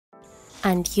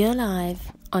And you're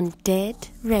live on Dead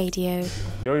Radio.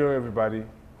 Yo, everybody.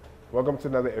 Welcome to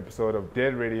another episode of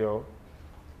Dead Radio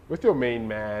with your main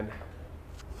man.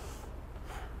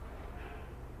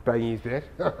 Bangy's dead.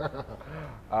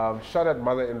 Shout out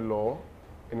Mother-in-Law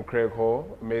in Craig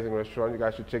Hall. Amazing restaurant. You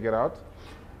guys should check it out.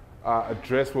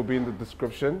 Address will be in the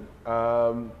description.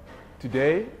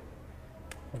 Today,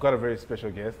 we've got a very special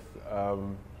guest.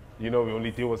 You know we only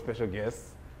deal with special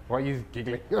guests. Why are you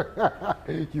giggling?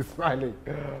 You're smiling.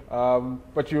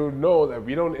 But you know that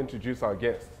we don't introduce our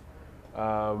guests.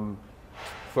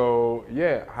 So,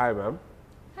 yeah, hi, ma'am.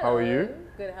 How are you?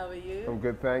 Good, how are you? I'm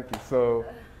good, thank you. So,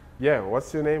 yeah,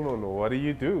 what's your name and what do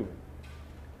you do?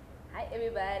 Hi,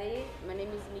 everybody. My name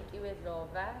is Nikiwe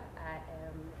Dlova. I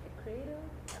am a creator,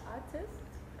 an artist,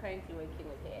 currently working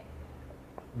with hair.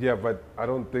 Yeah, but I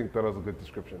don't think that was a good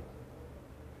description.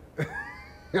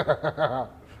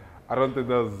 I don't think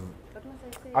that was... What must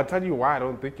I say? I'll tell you why I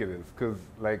don't think it is. Because,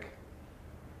 like,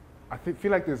 I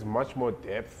feel like there's much more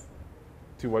depth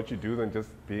to what you do than just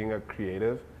being a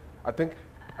creative. I think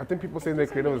people saying they're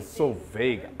creative is so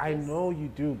vague. I know you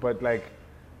do, but, like,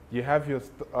 you have your...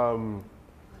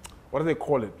 what do they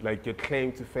call it? Like, your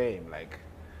claim to fame. Like,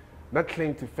 not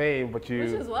claim to fame, but you...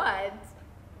 Which is what?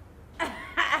 I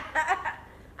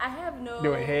have no...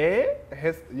 Your hair?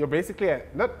 You're basically a...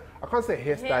 Not, I can't say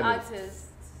hairstylist. Hair artist.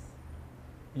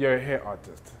 You're a hair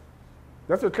artist.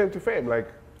 That's your claim to fame,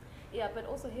 like... Yeah, but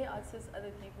also hair artists,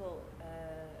 other people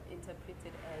interpret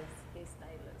it as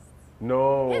hairstylists.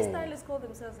 No. Hairstylists call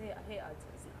themselves hair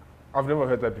artists now. I've never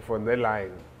heard that before, and they're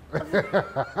lying. Because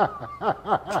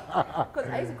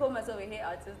I used to call myself a hair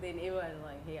artist, then everyone was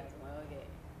like, hair artist. I'm like, okay.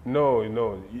 No,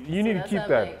 you need to keep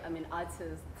that. Like, I'm an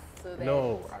artist. So that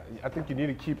No, I think you need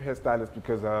to keep hairstylists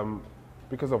because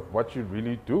of what you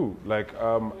really do. Like,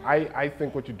 I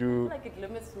think what you do... Like it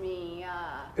limits me,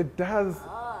 yeah. It does.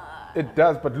 It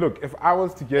does, but look, if I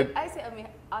was to get... If I say I'm an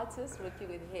artist working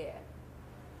with hair,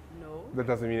 no. That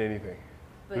doesn't mean anything.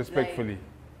 But respectfully.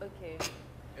 Like, okay.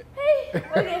 Hey,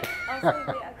 okay, I'll say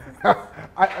the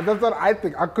artist. That's what I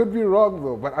think. I could be wrong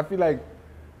though, but I feel like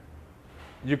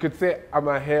you could say I'm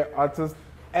a hair artist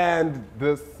and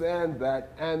this and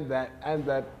that and that and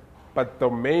that, but the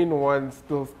main one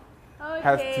still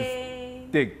has to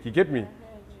stick. You get me?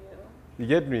 You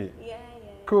get me? Yeah.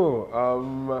 Cool.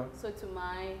 So to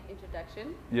my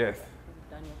introduction. Yes. You've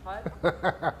done your part.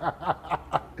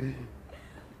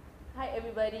 Hi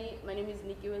everybody, my name is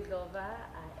Nikiwe Dlova.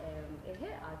 I am a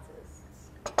hair artist.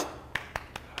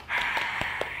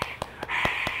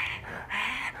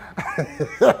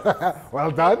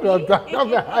 Well done. I'm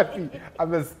happy.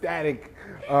 I'm ecstatic.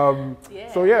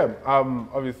 Yeah. So yeah,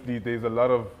 obviously there's a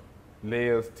lot of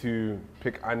layers to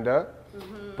pick under,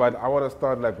 but I want to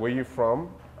start like where you from,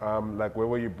 like where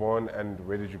were you born and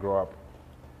where did you grow up?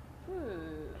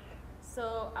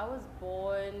 So I was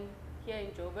born here in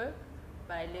Joburg,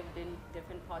 but I lived in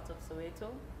different parts of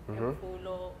Soweto,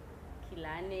 Mfulo,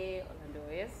 Kilane, Orlando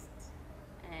West,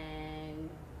 and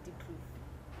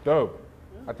Diepkloof. Dope.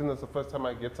 I think that's the first time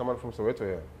I get someone from Soweto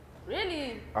here.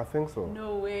 Really? I think so.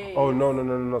 No way. Oh,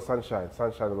 no, Sunshine.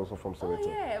 Sunshine is also from Soweto. Oh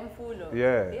yeah, Mfulo.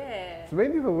 Yeah. Yeah. It's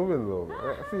mainly the women though.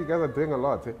 I see you guys are doing a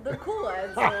lot. Eh? The cool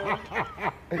ones. So.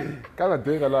 Guys are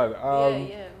doing a lot.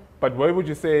 Yeah. But where would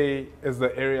you say is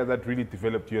the area that really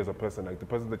developed you as a person? Like the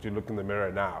person that you look in the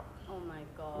mirror now? Oh my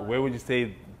God. Where would you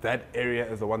say that area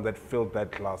is the one that filled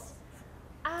that glass?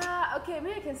 Okay,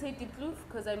 maybe I can say Diepkloof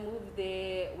because I moved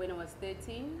there when I was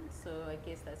 13. So I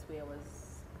guess that's where I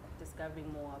was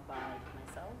discovering more about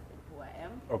myself and who I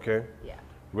am. Okay. Yeah.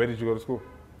 Where did you go to school?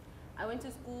 I went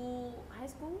to school, high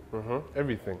school.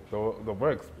 Everything, the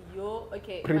works.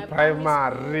 Okay.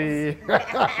 Pre-primary.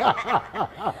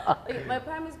 My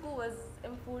primary school was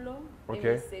Mfulo. Okay.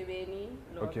 It was Sebeni,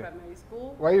 lower primary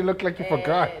school. Why you look like you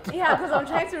forgot? Yeah, because I'm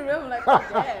trying to remember, like, oh,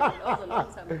 damn, that was a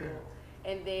long time ago.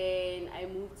 And then I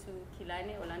moved to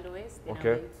Kilane, Orlando West. Then I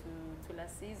went to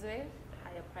Tulasizwe,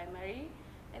 higher primary.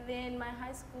 And then my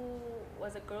high school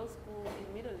was a girls' school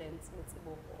in Middlelands,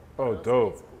 Metsiboko. Oh,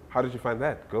 dope. How did you find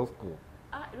that? Girls' school?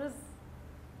 It was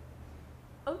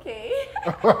okay.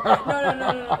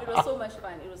 No. It was so much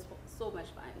fun. It was so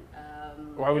much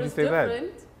fun. Why would you say that?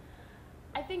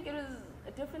 I think it was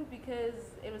different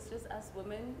because it was just us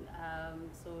women.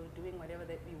 So doing whatever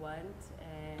that we want.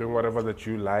 And doing whatever that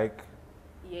you like.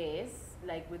 Yes,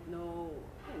 like with no,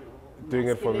 doing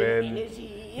it for men.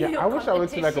 Energy, yeah, I wish I went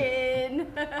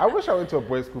to a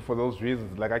boys' school for those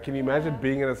reasons. Like I can imagine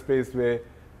being in a space where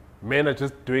men are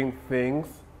just doing things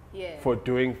for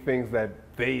doing things that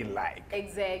they like.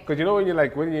 Exactly. Because you know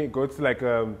when you go to like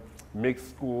a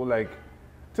mixed school, like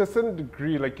to a certain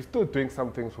degree, like you're still doing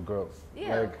some things for girls.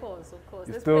 Yeah, like, of course. You're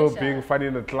There's still pressure, being funny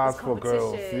in the class for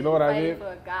girls. You know what I mean? Fighting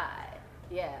for a guy.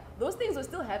 Yeah, those things were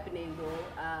still happening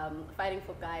though. Fighting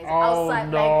for guys Oh,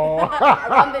 outside, no. like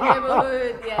around the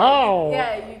neighborhood. Yeah, How?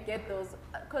 yeah, you get those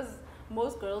because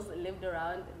most girls lived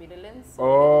around the Netherlands. So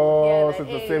Oh, like, so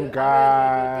it's hey, the same you're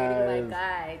guys. dating my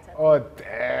guy. Type Oh, of- damn.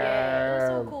 Yeah, it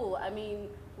was so cool. I mean,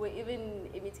 we're even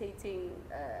imitating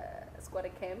Squatter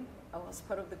Camp. I was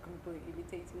part of the group who were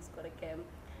imitating Squatter Camp.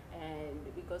 And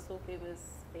we got so famous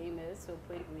to a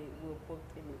point we were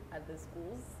booked in other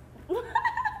schools.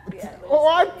 Yeah,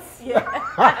 What? Yeah.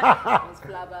 It was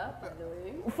Flabber, by the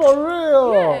way. For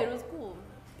real? Yeah, it was cool.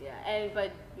 Yeah,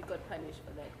 but we got punished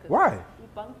for that. Why? We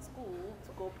bunked school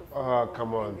to go perform. Oh,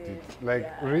 come on, and then- dude. Like,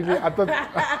 yeah. really? I thought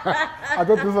I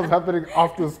thought this was happening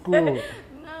after school. No,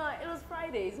 it was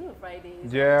Fridays.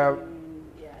 Fridays. Yeah.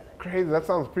 Yeah. Like, Crazy. That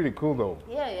sounds pretty cool, though.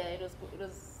 yeah, it was cool. It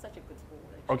was such a good school.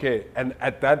 Actually. Okay, and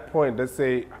at that point, let's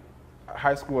say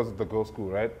high school was the girls' school,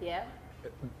 right? Yeah.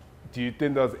 Do you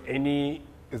think there was any,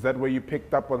 is that where you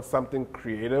picked up on something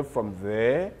creative from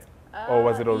there? Or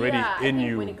was it already yeah, in I think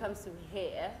you? when it comes to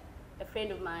hair, a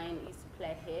friend of mine used to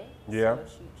plait hair. Yeah. So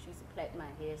she used to plait my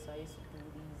hair, so I used to do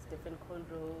these different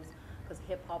cornrows because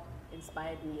hip hop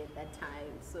inspired me at that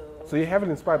time. So So you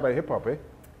haven't inspired by hip hop, eh?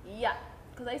 yeah,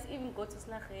 because I used to even go to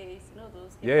slaches, you know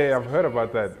those. Yeah, I've heard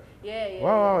about that. Yeah.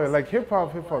 Wow, yeah, like so hip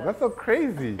hop. That's so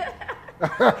crazy.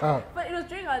 But it was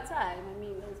during our time. I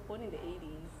mean, I was born in the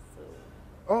 80s, so.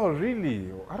 Oh,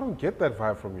 really? I don't get that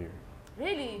vibe from you.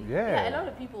 Really? Yeah. A lot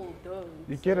of people don't.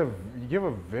 You give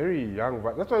a very young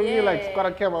vibe. That's why when you're like Yeah.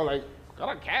 Squatter Camp, I'm like,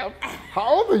 Squatter Camp? How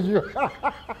old are you?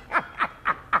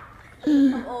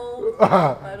 I'm old,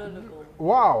 I don't look old.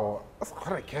 Wow,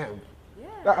 Squatter Camp. Yeah.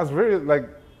 That was very like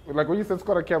when you said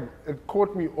Squatter Camp, it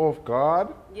caught me off guard.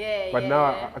 Yeah, But yeah.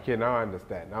 now I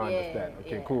understand. Now I understand.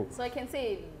 Okay, yeah. cool. So I can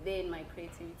say then my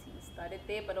creativity started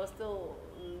there, but I was still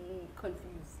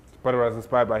confused. But it was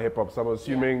inspired by hip hop. So I'm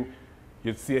assuming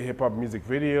you'd see a hip hop music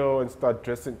video and start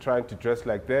trying to dress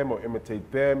like them or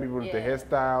imitate them, even with the Yeah.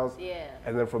 hairstyles. Yeah.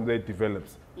 And then from there it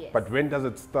develops. Yes. But when does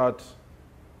it start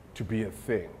to be a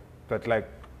thing? That like,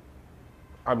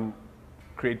 I'm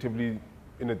creatively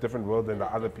in a different world than the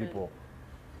other people.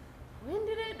 When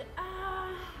did it?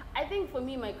 I think for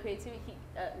me, my creativity.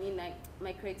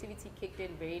 My creativity kicked in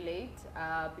very late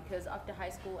because after high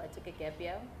school, I took a gap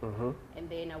year, and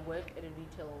then I worked at a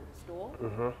retail store.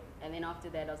 And then after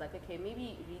that, I was like, okay,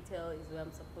 maybe retail is where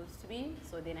I'm supposed to be.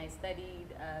 So then I studied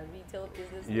retail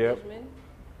business management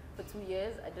for 2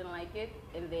 years. I didn't like it,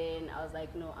 and then I was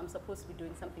like, no, I'm supposed to be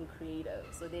doing something creative.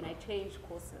 So then I changed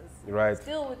courses. Right.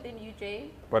 Still within UJ.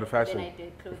 But fashion. Then I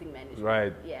did clothing management.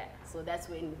 Right. Yeah. So that's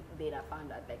when then I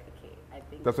found out like, okay, I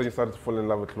think. That's when you started to fall in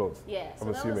love with clothes. Yeah. So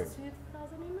I'm that assuming. was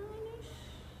 2009-ish.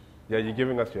 Yeah, you're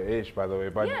giving us your age, by the way.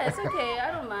 But Yeah, it's okay.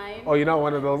 I don't mind. oh, you're not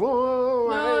one of those. Oh,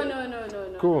 No, hey.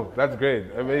 no. Cool. That's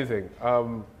great. Amazing.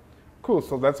 Cool.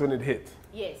 So that's when it hit.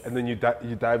 Yes. And then you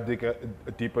dive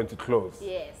deeper into clothes.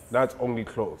 Yes. Now it's only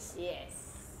clothes. Yes.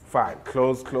 Fine.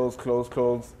 Clothes.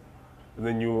 And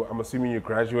then I'm assuming you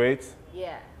graduate.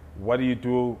 Yeah. What do you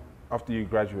do after you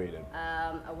graduated?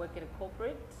 I work at a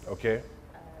corporate. Okay.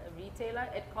 A retailer,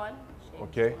 Edcon.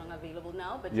 Okay. It's no longer available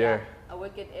now, but Yeah. I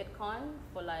work at Edcon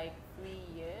for like 3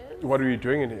 years. What were you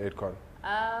doing in Edcon?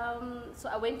 So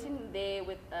I went in there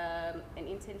with an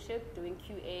internship doing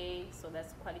QA, so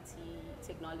that's quality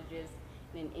technologist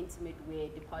in an intimate wear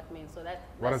department. So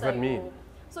What does that mean?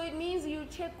 So it means you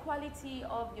check quality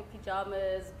of your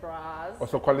pajamas, bras.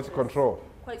 Also quality control.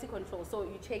 Quality control. So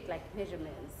you check like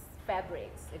measurements,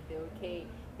 fabrics, if they're okay,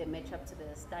 they match up to the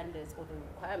standards or the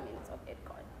requirements of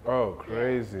Edcon. Oh,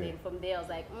 crazy. Then from there I was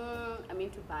like, I'm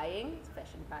into buying,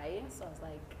 fashion buying. So I was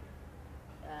like,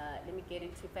 let me get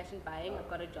into fashion buying. I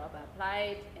got a job, I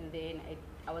applied, and then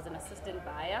I was an assistant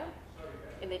buyer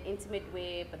in the intimate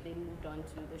wear, but then moved on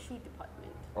to the shoe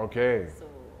department. Okay. So Did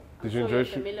I'm you sure enjoy you're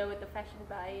shoe? familiar with the fashion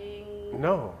buying?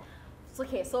 No. So,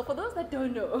 okay, so for those that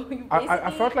don't know, you I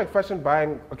basically- felt like fashion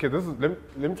buying. Okay, let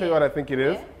me tell you what I think it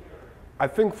is. Yeah. I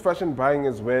think fashion buying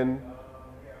is when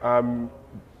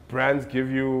brands give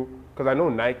you, because I know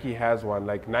Nike has one.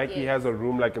 Like Nike Yes. has a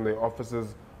room like in their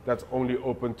offices that's only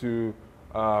open to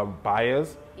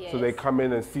buyers. So they Yes. come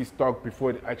in and see stock before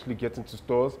it actually gets into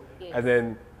stores, Yes. and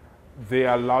then they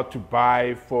are allowed to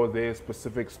buy for their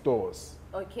specific stores.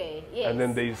 Okay, yes. And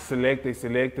then they select,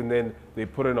 and then they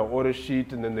put in an order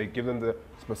sheet, and then they give them the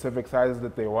specific sizes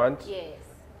that they want, Yes.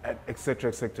 et cetera,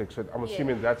 et cetera, et cetera. I'm Yeah.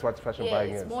 assuming that's what fashion Yeah,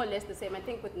 buying it's is. more or less the same. I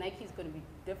think with Nike it's going to be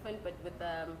different, but with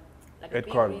like the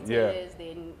big Edcon, yeah. retailers,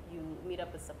 then you meet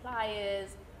up with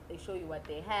suppliers, they show you what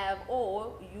they have,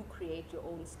 or you create your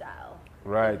own style.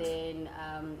 Right. And then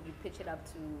you pitch it up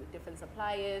to different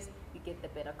suppliers, you get the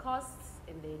better costs,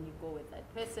 and then you go with that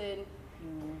person,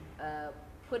 you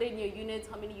put in your units,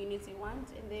 how many units you want,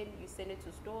 and then you send it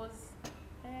to stores.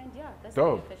 And yeah, that's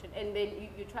very efficient. And then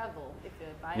you travel if you're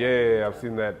a buyer. Yeah, I've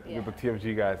seen that with the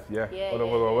TFG guys. All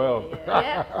over the world.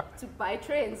 To buy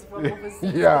trends from overseas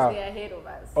because they're ahead of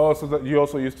us. Oh, so that you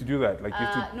also used to do that? Like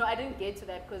no, I didn't get to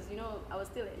that because, you know, I was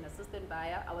still an assistant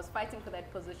buyer. I was fighting for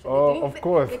that position. Oh, of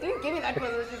course. They didn't give me that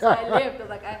position, so I left. I was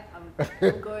like, I'm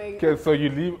going. Okay, so you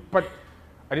leave. But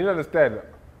I didn't understand.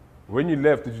 When you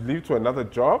left, did you leave to another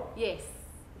job? Yes.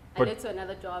 I left to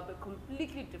another job, a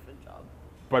completely different job.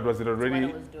 But was it already?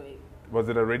 What I was doing. Was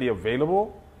it already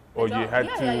available, or you had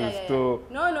to still?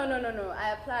 No.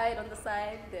 I applied on the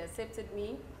side. They accepted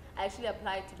me. I actually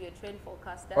applied to be a trend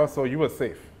forecaster. Oh, so you were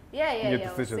safe. Yeah. Your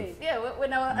decisions. I was safe. Yeah,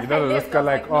 when I was. You're not a risker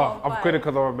like, no, I'm quitting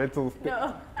because of my mental,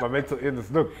 my mental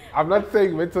illness. Look, I'm not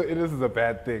saying mental illness is a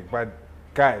bad thing, but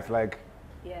guys, like,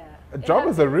 a job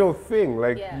is a real thing.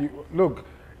 Like, look,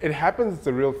 it happens. It's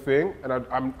a real thing, and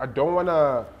I don't want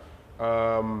to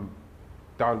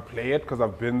downplay it because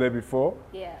I've been there before.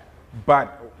 Yeah.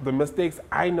 But the mistakes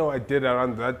I know I did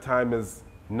around that time is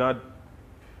not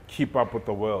keep up with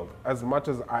the world. As much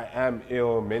as I am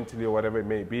ill mentally or whatever it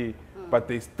may be, but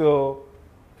there's still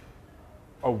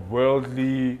a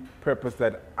worldly purpose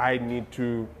that I need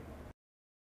to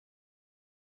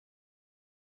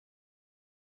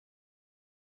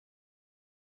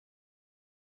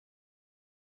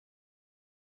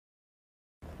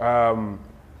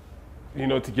you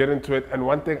know, to get into it. And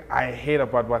one thing I hate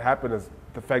about what happened is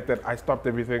the fact that I stopped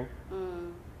everything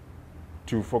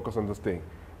to focus on this thing.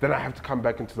 Then I have to come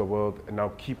back into the world and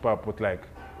now keep up with, like,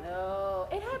 no,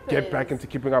 it happens. Get back into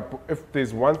keeping up. If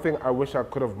there's one thing I wish I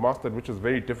could have mastered, which is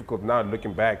very difficult now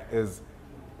looking back, is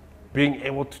being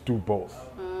able to do both.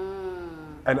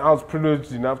 And I was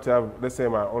privileged enough to have, let's say,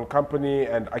 my own company,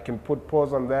 and I can put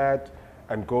pause on that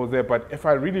and go there. But if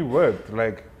I really worked,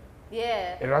 like,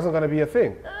 it wasn't going to be a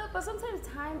thing. But sometimes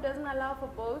time doesn't allow for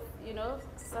both, you know.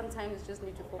 Sometimes you just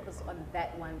need to focus on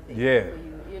that one thing for you.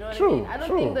 You know what I mean? I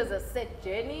don't think there's a set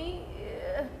journey.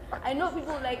 I know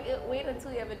people like wait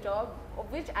until you have a job, of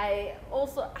which I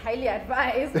also highly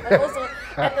advise, but also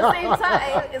at the same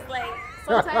time, it's like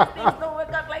sometimes things don't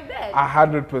work out like that.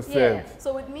 100%. Yeah.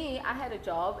 So with me, I had a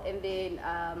job, and then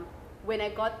when I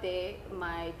got there,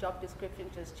 my job description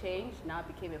just changed. Now I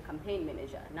became a campaign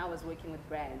manager. Now I was working with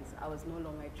brands. I was no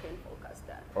longer a trend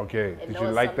forecaster. Okay. And did you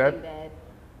like that?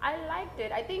 I liked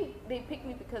it. I think they picked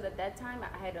me because at that time I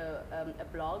had a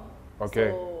blog.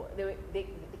 Okay. So they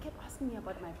kept asking me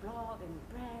about my blog and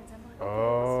brands. I'm like,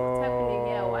 okay, what's happening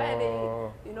here? Why are they,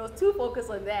 you know, too focused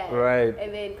on that? Right.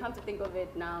 And then come to think of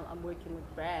it, now I'm working with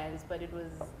brands, but it was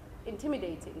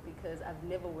intimidating because I've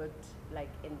never worked like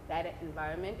in that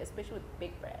environment, especially with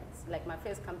big brands. Like my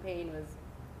first campaign was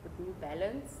with New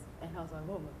Balance, and I was like,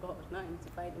 oh my God, now I need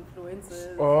to find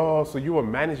influencers. Oh, so you were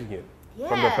managing it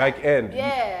from the back end.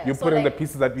 Yeah. You put in the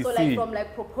pieces that we see. Like from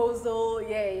like proposal,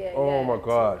 Oh my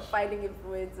gosh. Finding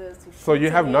influencers. So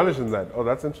you have knowledge in that. Oh,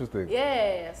 that's interesting.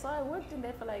 Yeah. So I worked in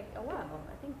there for like a while.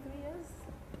 I think 3 years.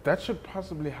 That should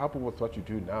possibly help with what you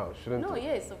do now, shouldn't it? No,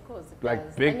 yes, of course it like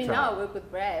does. big I mean, time. now I work with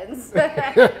brands.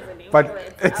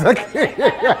 But exactly.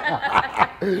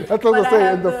 That's what I'm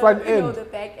saying. In the front end, know, the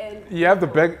back end. You have the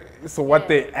back. So what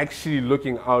they're actually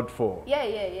looking out for. Yeah.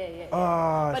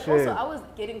 Oh, but shit. also, I was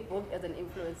getting booked as an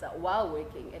influencer while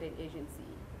working at an agency.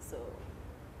 So.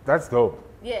 That's dope.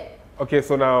 Yeah. Okay,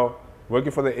 so now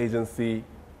working for the agency.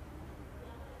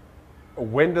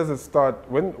 When does it start?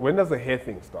 When does the hair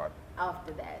thing start?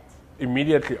 After that.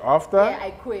 Immediately after? Yeah,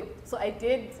 I quit. So I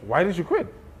did. Why did you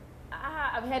quit?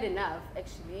 I've had enough,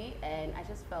 actually, and I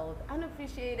just felt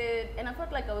unappreciated, and I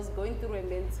felt like I was going through a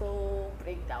mental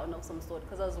breakdown of some sort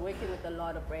because I was working with a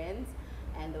lot of brands,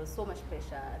 and there was so much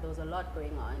pressure. There was a lot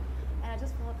going on, and I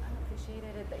just felt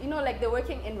unappreciated. You know, like the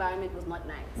working environment was not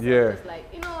nice. So I was just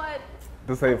like, you know what?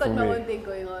 This ain't for me. I've got my own thing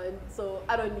going on, so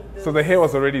I don't need this. So the hair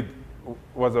was already.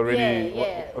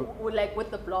 Like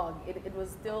with the blog, it was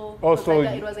still. Oh, so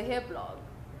like it was a hair blog.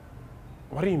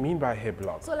 What do you mean by a hair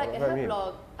blog? So like a hair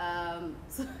blog.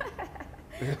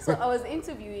 So I was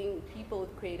interviewing people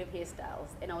with creative hairstyles,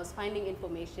 and I was finding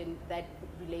information that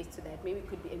relates to that. Maybe it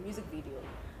could be a music video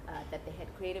that they had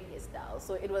creative hairstyles.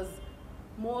 So it was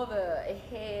more of a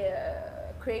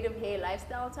creative hair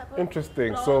lifestyle type of.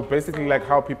 Interesting. blog. So basically, like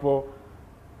how people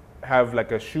have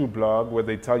like a shoe blog where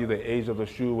they tell you the age of the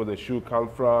shoe, where the shoe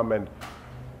comes from, and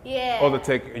all the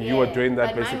tech. And you were doing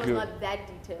that but basically. Mine was not that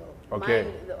detailed.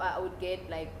 Okay. Mine, I would get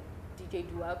like DJ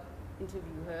Do Up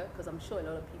interview her because I'm sure a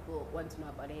lot of people want to know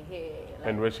about her hair. Like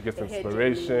and where she gets the hair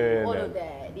inspiration. journey, all of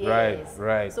that. Yes.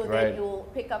 Right. So then you'll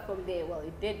pick up from there. Well,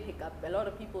 it did pick up. A lot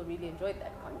of people really enjoyed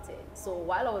that content. So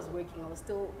while I was working, I was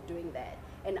still doing that.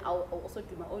 And I'll also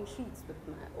do my own shoots with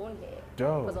my own hair.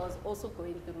 Because I was also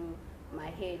going through my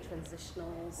hair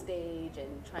transitional stage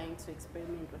and trying to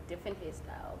experiment with different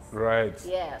hairstyles. Right.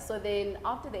 Yeah. So then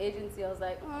after the agency, I was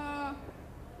like,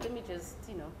 let me just,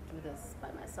 you know, do this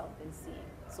by myself and see.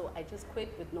 So I just quit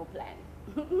with no plan.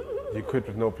 You quit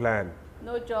with no plan?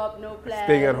 No job, no plan.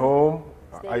 Staying at home?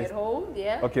 Staying at home,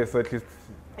 yeah. Okay, so at least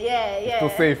yeah. still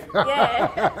safe.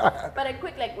 Yeah. But I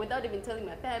quit like without even telling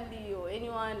my family or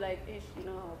anyone, like, you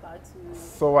know, about to.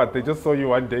 So what? They just saw you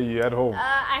one day, you at home?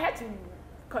 I had to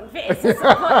confess at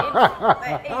some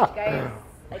point. Like, guys,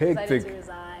 I decided to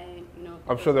resign, you know.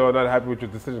 I'm sure they were not happy with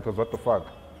your decision because what the fuck?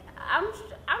 I'm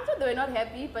sure they were not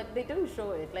happy, but they didn't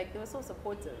show it. Like, they were so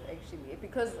supportive, actually,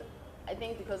 because I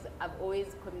think because I've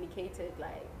always communicated,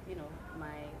 like, you know,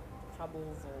 my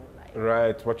troubles or like.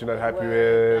 Right, what you're not happy work,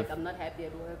 with. Like, I'm not happy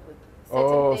at work with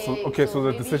certain things. Okay, so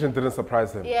the maybe, decision didn't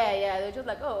surprise them. Yeah, they're just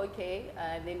like, oh, okay,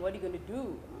 then what are you going to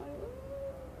do?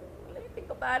 Let me think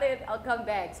about it, I'll come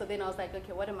back. So then I was like,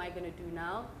 okay, what am I going to do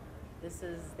now? This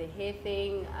is the hair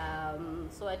thing.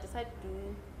 So I decided to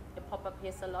do a pop-up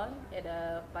hair salon at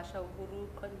Basha Uhuru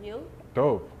Conhill.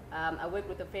 Dope. I worked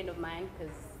with a friend of mine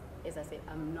because, as I said,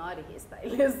 I'm not a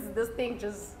hairstylist. This thing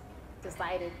just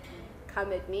decided to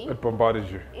come at me. It bombarded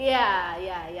you.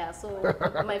 Yeah. So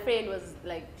my friend was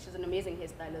like, she's an amazing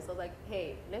hairstylist. I was like,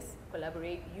 hey, let's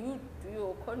collaborate. You do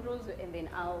your cornrows and then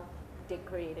I'll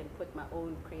decorate and put my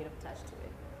own creative touch to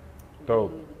it.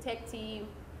 Dope. The tech team.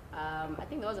 I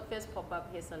think that was the first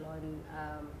pop-up hair salon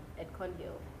at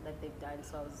Conhill that they've done.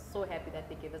 So I was so happy that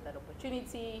they gave us that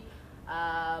opportunity.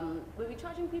 Were we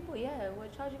charging people? Yeah, we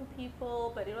were charging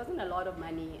people, but it wasn't a lot of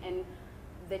money. And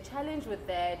the challenge with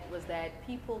that was that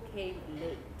people came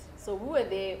late. So we were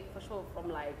there for sure from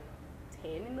like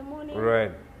 10 in the morning.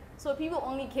 Right. So people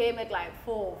only came at like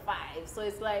 4 or 5. So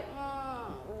it's like,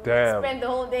 damn. Spend the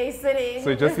whole day sitting. So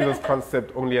you just see this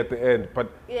concept only at the end.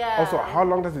 But yeah. Also, how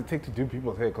long does it take to do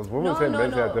people's hair? Because women's hair and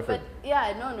men's hair are different. But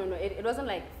yeah, no. It wasn't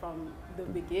like from the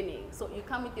beginning. So you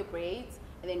come with your braids,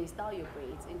 and then you style your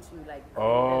braids into like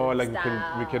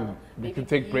we can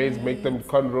take braids, make them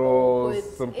cornrows,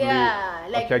 simply. Yeah,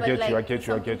 like, okay, I get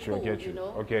you. You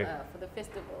know, okay. For the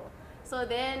festival. So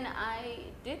then I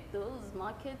did those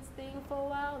markets thing for a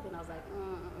while. Then I was like,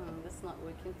 this is not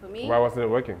working for me. Why wasn't it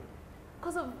working?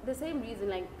 Because of the same reason,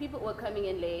 like people were coming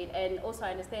in late, and also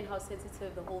I understand how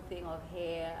sensitive the whole thing of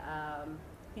hair.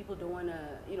 People don't want to,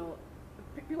 you know,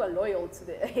 people are loyal to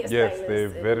the hairstylists. Yes, they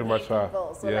very much are.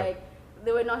 So like,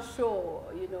 they were not sure,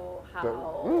 you know,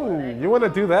 how. You want to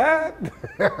do that?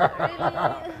 Really?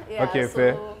 Yeah, okay, so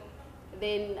fair.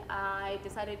 Then I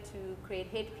decided to create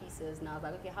headpieces. And I was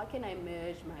like, okay, how can I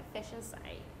merge my fashion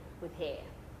side with hair,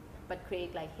 but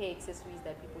create like hair accessories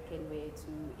that people can wear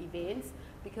to events?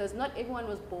 Because not everyone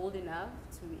was bold enough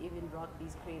to even rock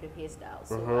these creative hairstyles.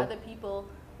 So other people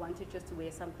wanted just to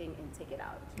wear something and take it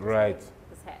out. Right. So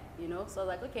this hat, you know? So I was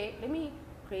like, okay, let me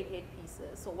create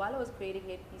headpieces. So while I was creating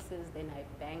headpieces, then I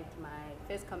banked my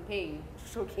first campaign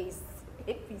to showcase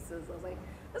headpieces. I was like,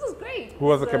 this is great. Who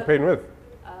was the campaign with?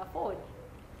 Ford.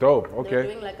 Dope, okay. They're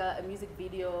doing like a music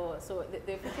video. So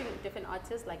they're featuring different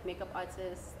artists, like makeup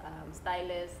artists,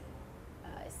 stylists,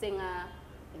 singer,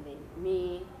 and then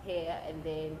me, hair, and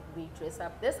then we dress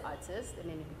up this artist, and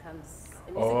then it becomes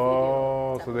a music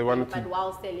video. So they wanted but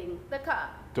while selling the car.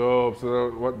 Dope.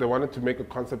 So they wanted to make a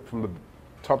concept from the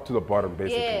top to the bottom,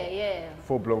 basically. Yeah.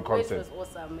 Full-blown concept. Which was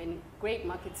awesome and great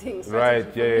marketing. Right,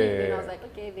 yeah. And I was like,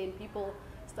 okay, then people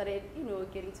started, you know,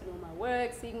 getting to know my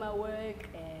work, seeing my work,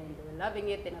 and they were loving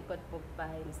it. Then I got booked by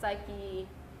Misaki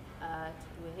to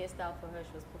do a hairstyle for her.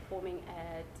 She was performing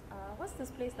at, what's this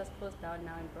place that's closed down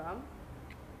now in Bram?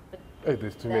 Hey,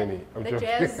 there's too many. I'm the joking.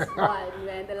 jazz one,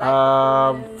 man.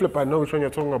 The Flip, I know which one you're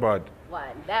talking about.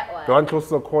 That one. The one close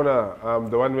to the corner,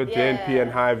 the one where JNP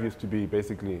and Hive used to be,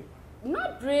 basically.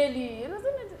 Not really. It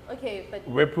wasn't. Okay, but.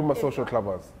 Where Puma Social Club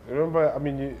was. Remember, I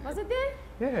mean, was it there?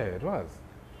 Yeah, it was.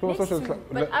 Puma Next Social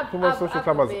to, Puma Social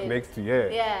Club was next to,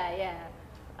 Yeah.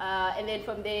 And then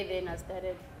from there, then I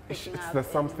started. It's the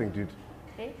something, dude.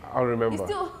 Okay. I'll remember. You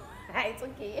still. It's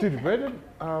okay. Dude, where did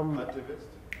Activist?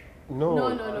 No.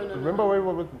 Remember where we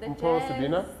were with Mpho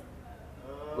Sabina?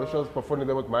 Where she was performing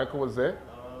there with Michael was there?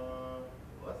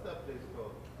 What's that place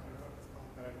called?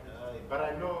 But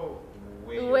I know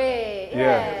where.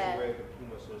 Yeah. Where the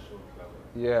Puma Social Club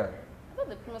was. Yeah. I thought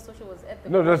the Puma Social was at the.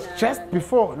 No, that's just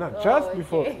before. No, just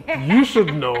before. You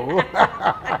should know.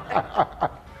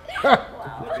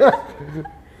 Wow. it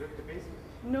the basement?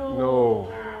 No.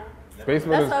 No.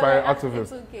 Basement is That's by how activists.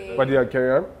 it's okay. But yeah,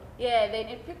 carry on. Yeah, then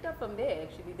it picked up from there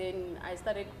actually. Then I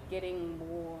started getting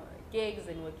more gigs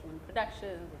and working on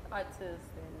productions with artists,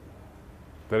 and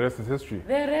The rest is history.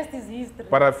 the rest is history.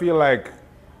 But I feel like,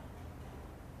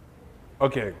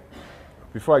 okay,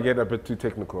 before I get a bit too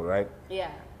technical, right?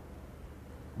 yeah.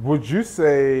 Would you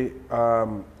say,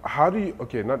 how do you,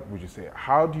 okay, not would you say,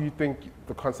 how do you think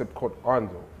the concept caught on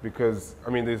though? Because,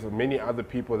 I mean, there's many other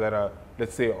people that are,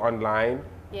 let's say, online,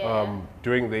 Yeah.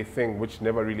 doing their thing, which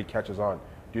never really catches on.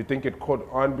 Do you think it caught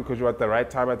on because you're at the right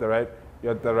time,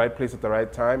 you're at the right place at the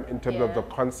right time in terms of Yeah. the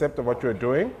concept of what you're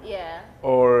doing? Yeah.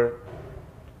 Or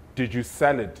did you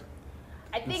sell it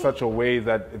I in think such a way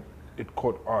that it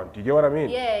caught on? Do you get what I mean?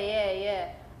 Yeah.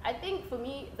 I think for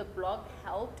me, the blog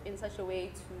helped in such a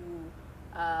way to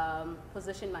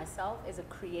position myself as a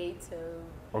creative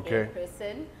Okay.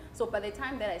 person. So by the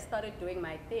time that I started doing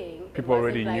my thing, it People wasn't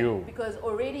already like, knew. Because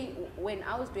already when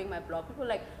I was doing my blog, people were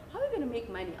like, how are you going to make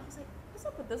money? I was like, what's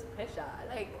up with this pressure?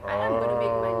 Like, I am going to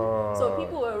make money. So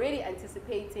people were already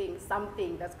anticipating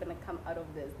something that's going to come out of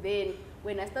this. Then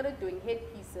when I started doing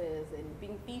headpieces and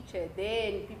being featured,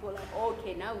 then people were like, oh,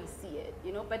 okay, now we see it,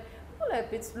 you know. But people are a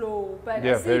bit slow, but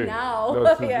Yeah, I see very. now. No,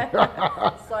 it's-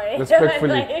 Yeah. Sorry.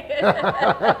 Respectfully.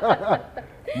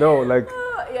 No, like,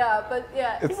 Yeah, but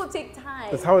yeah, people take time.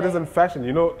 it's how it is like- in fashion.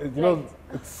 You know, Right.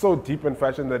 it's so deep in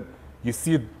fashion that you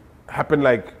see it happen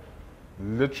like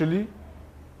literally.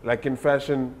 Like in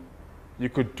fashion, you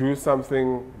could do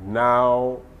something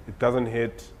now, it doesn't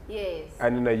hit, Yes.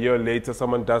 and then a year later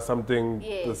someone does something the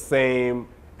Yes. same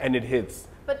and it hits.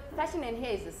 But fashion and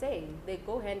hair is the same. They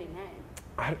go hand in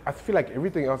hand. I feel like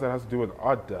everything else that has to do with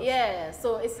art does. Yeah,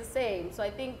 so it's the same. So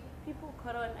I think people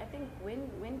caught on. I think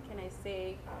when can I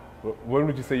say? When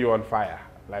would you say you're on fire?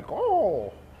 Like,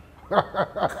 oh.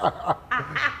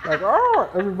 Like, oh,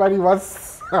 everybody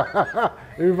wants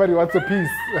a piece.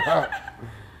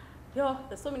 Yo,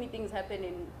 there's so many things happen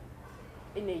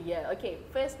in a year. Okay,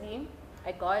 firstly,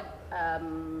 I got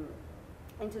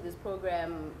into this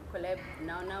program collab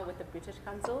now with the British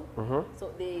Council.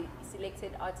 So they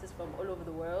selected artists from all over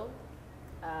the world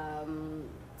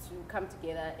to come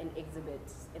together and exhibit,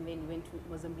 and then went to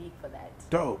Mozambique for that.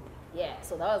 Dope. Yeah,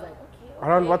 so that was like okay.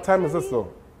 Around what time is this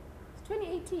though? It's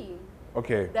 2018.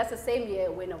 Okay. That's the same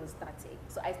year when I was starting.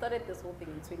 So I started this whole thing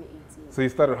in 2018. So you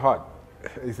started hot.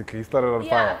 Basically, you started on Yeah,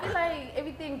 fire. I feel like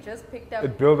everything just picked up.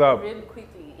 It built up. really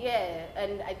quickly. Yeah,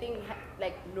 and I think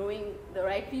like knowing the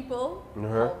right people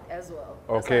helped as well. That's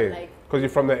why I'm Okay. like, Because you're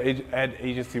from the ad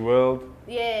agency world.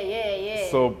 yeah.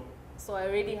 So I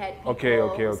already had people. Okay.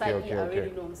 Msaki, I Okay.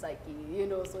 already know Msaki, you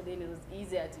know. So then it was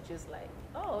easier to just like,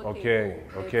 oh, Okay,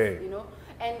 cool, okay. you know.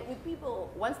 And with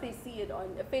people, once they see it on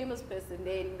a famous person,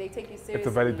 then they take you seriously. It's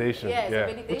a validation, Yeah, it's yeah,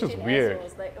 a validation. which is as weird. well.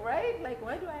 It's like, right? Like,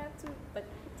 why do I have to? But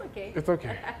it's okay. it's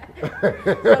okay.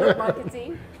 It's all of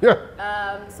marketing.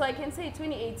 Yeah. So I can say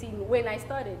 2018, when I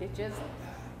started, it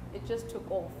just took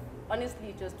off. Honestly,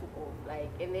 it just took off. Like,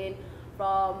 and then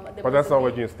from the. But that's not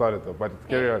when Mozambique- you started though. But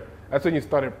carry Yeah. on. That's when you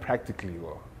started practically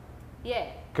though. Yeah.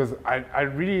 Because I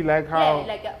really like how Yeah,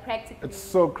 like practically. it's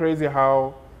so crazy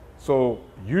how, so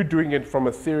you doing it from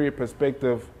a theory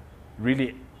perspective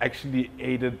really actually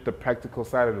aided the practical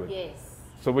side of it. Yes.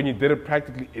 So when you did it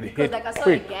practically, it Because hit like I saw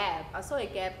quick. a gap. I saw a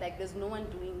gap. Like there's no one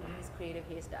doing these creative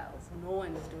hairstyles. No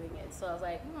one is doing it. So I was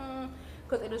like,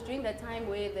 because it was during that time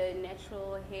where the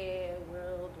natural hair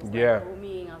world was Yeah. like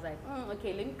booming. I was like,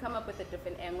 okay, let me come up with a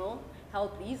different angle.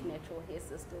 Help these natural hair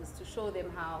sisters to show them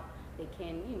how they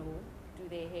can, you know, do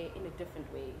their hair in a different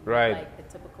way. Not Right. like the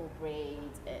typical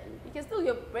braids, and you can still do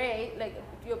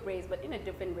your braids, but in a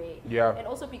different way. Yeah. And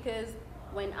also because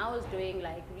when I was doing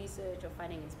like research or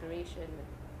finding inspiration with,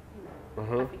 you know,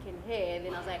 Mm-hmm. African hair,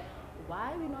 then I was like,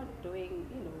 why are we not doing,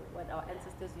 you know, what our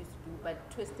ancestors used to do, but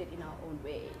twist it in our own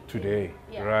way? Today,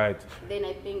 Yeah. right. Then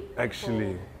I think people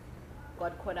Actually.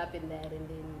 got caught up in that and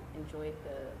then enjoyed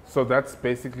So that's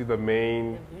basically the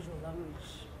main, the visual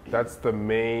language. that's the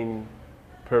main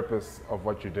purpose of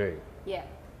what you're doing, Yeah.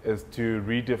 is to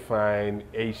redefine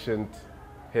ancient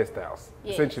hairstyles,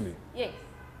 Yes. essentially. Yes.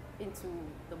 Into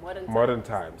the Modern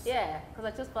times. Yeah, because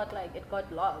I just felt like it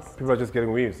got lost. People are just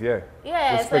getting weaves, yeah.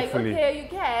 Yeah, it's like, Respectfully. okay, you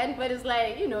can, but it's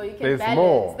like, you know, you can There's balance.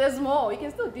 more. There's more. You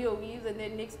can still do your weaves and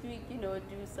then next week, you know,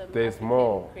 do some There's African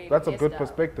more. creative That's a good hairstyle.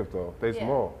 perspective though. There's Yeah.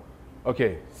 more.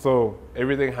 Okay, so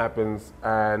everything happens,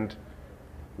 and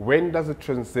when does it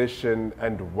transition,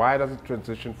 and why does it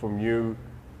transition from you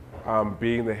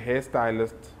being the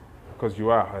hairstylist, because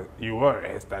you are a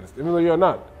hairstylist, even though you're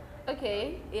not,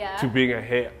 Okay, yeah. to being a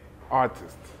hair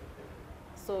artist?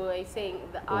 So I'm saying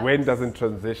the art. When does it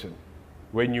transition?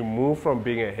 when you move from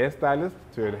being a hairstylist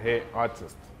to a hair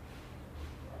artist?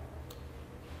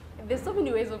 There's so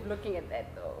many ways of looking at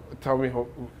that, though. Tell me Well,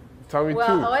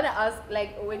 too. I want to ask,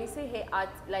 like, when you say hair art,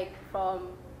 like from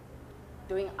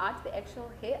doing art, the actual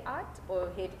hair art, or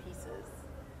head pieces?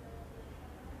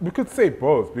 We could say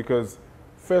both, because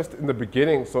first in the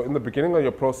beginning of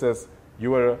your process,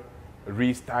 you were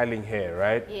restyling hair,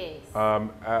 right? Yes.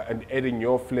 And adding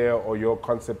your flair or your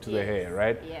concept to the hair,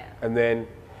 right? Yeah. And then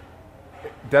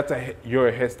you're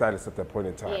a hairstylist at that point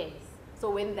in time. Yes. So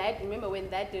when that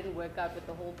didn't work out with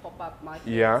the whole pop-up market,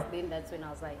 Yeah. then that's when I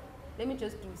was like, let me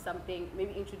just do something,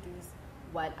 maybe introduce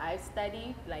what I've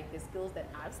studied, like the skills that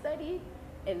I've studied,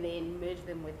 and then merge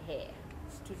them with hair,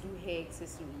 to do hair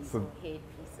accessories or hair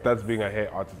pieces. That's being a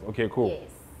hair artist. Okay, cool. Yes.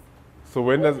 So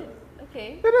when does...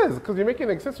 Okay. It is, because you're making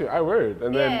an accessory, I wear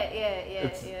and then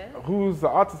Yeah. who's the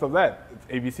artist of that? It's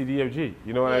A, B, C, D, F, G.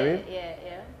 You know what I mean?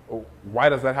 Yeah. Oh, why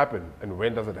does that happen, and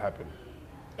when does it happen?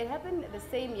 It happened the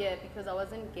same year because I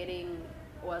wasn't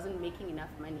making enough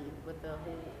money with the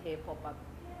whole hair pop-up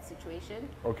situation.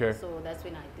 Okay. So that's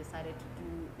when I decided to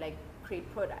do, create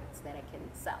products that I can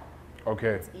sell.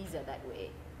 Okay. It's easier that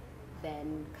way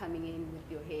than coming in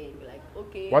with your hair and be like,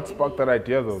 okay. What sparked that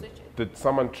idea though? Switch it. Did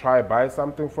someone try buy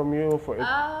something from you for it?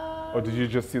 Or did you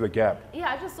just see the gap? Yeah,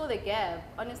 I just saw the gap.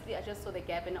 Honestly, I just saw the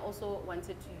gap, and I also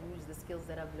wanted to use the skills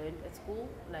that I've learned at school,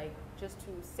 just to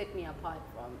set me apart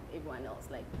from everyone else.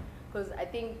 Because I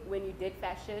think when you did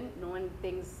fashion, no one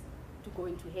thinks to go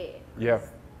into hair. Yeah.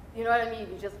 You know what I mean?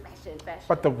 You just fashion.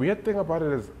 But the weird thing about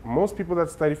it is most people that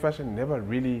study fashion never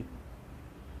really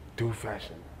do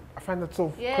fashion. I find that so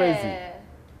crazy.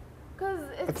 Because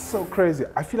it's so crazy.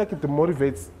 I feel like it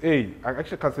demotivates. Hey, I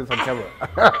actually can't say this on camera.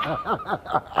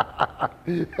 I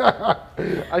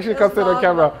actually can't say it on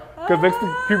camera because next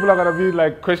thing people are gonna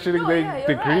be questioning their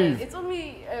degrees. Right. It's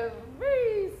only a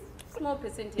very small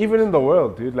percentage. Even in the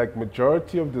world, dude,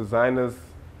 majority of designers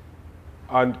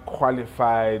aren't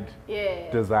qualified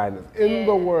designers in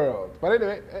the world. But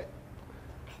anyway.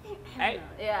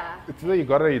 Yeah. It's either you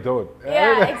got it or you don't.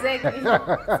 Yeah, exactly. It's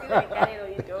either you got it or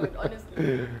you don't,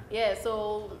 honestly. Yeah,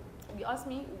 so you asked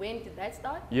me, when did that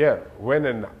start? Yeah, when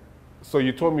and... So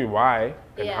you told me why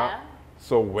and how.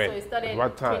 So when? So it started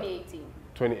what time? 2018.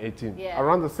 2018. Yeah.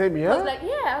 Around the same year?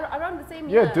 Around the same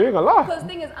year. Yeah, doing a lot. Because the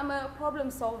thing is, I'm a problem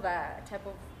solver type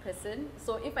of person.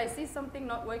 So if I see something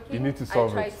not working, you need to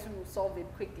solve I try to solve it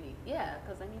quickly. Yeah,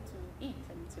 because I need to eat,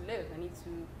 I need to live, I need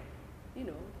to...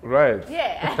 Right.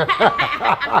 Yeah.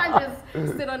 I can't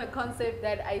just sit on a concept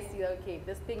that I see, okay,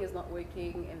 this thing is not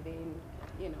working, and then,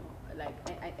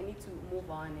 I need to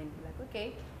move on and be like,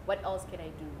 okay, what else can I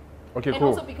do? Okay, and cool.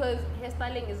 also because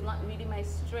hairstyling is not really my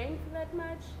strength that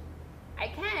much. I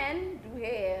can do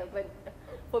hair, but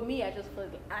for me, I just feel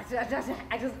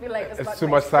like it's not too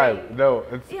my much strength. time. No,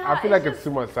 I feel like it's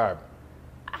too much time.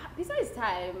 Besides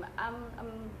time, I'm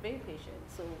very patient,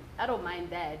 so I don't mind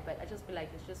that, but I just feel like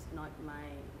it's just not my...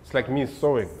 It's like me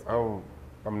sewing.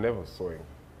 I'm never sewing.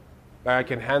 I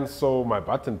can hand sew my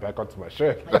button back onto my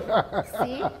shirt.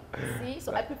 See?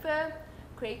 So I prefer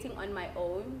creating on my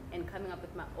own and coming up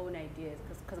with my own ideas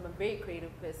because I'm a very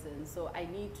creative person, so I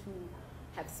need to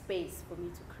have space for me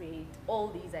to create all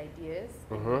these ideas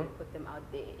and put them out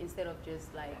there instead of just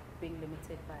being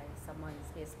limited by someone's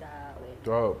hairstyle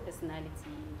and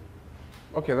personality.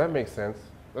 Okay, that makes sense.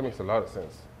 That makes a lot of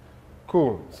sense.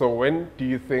 Cool. So when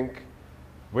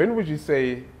would you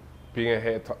say being a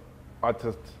hair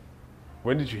artist,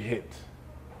 when did you hit?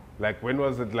 When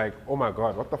was it oh my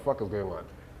God, what the fuck is going on?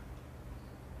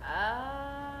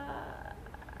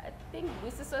 I think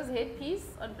Busiso's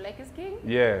headpiece on Black is King.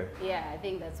 Yeah. Yeah, I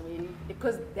think that's when,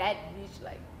 because that reached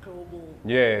global.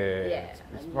 Yeah.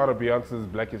 It's part of Beyonce's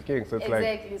Black is King, so it's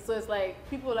exactly. So it's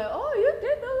people are oh, you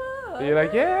did the and you're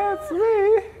like, yeah, it's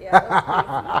me. Yeah,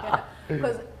 that's crazy.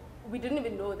 Because we didn't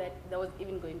even know that was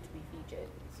even going to be featured.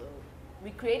 So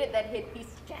we created that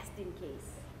headpiece just in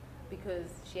case,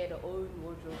 because she had her own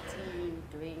wardrobe team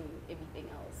doing everything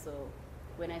else. So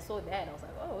when I saw that, I was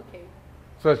like, oh, okay.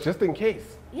 So it's just in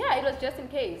case? Yeah, it was just in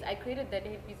case. I created that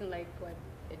headpiece in a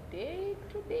day,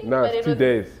 2 days? No, it's 2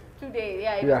 days. 2 days,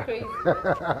 yeah, it was crazy.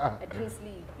 I didn't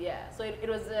sleep, yeah. So it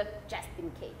was just in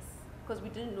case, because we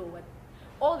didn't know what.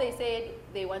 All they said,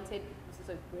 they wanted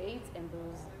braids and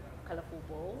those colorful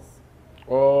balls.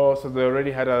 Oh, so they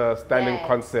already had a styling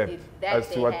concept as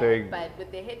to what they... But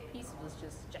with the headpiece, it was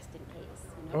just in case.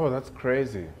 Oh, that's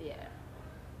crazy. Yeah.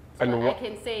 So and I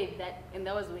can say that, and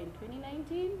that was when,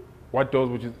 2019? What doors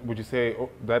would you say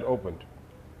that opened?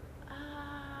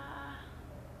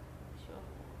 Sure.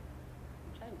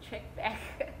 I'm trying to check back.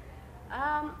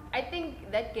 I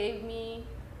think that gave me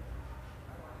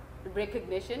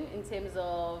recognition in terms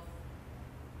of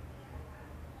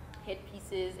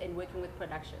headpieces and working with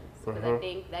productions, because I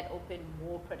think that opened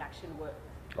more production work.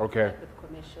 Okay. Like with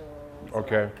commercials,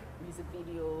 Okay. or like music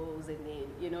videos, and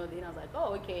then then I was like,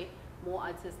 oh, okay, more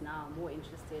artists now more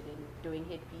interested in doing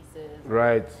headpieces,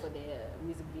 Right. for their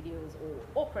music videos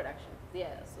or productions. Yeah,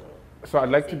 So I'd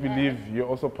like to believe you're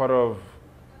also part of.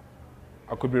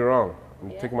 I could be wrong.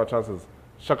 I'm taking my chances.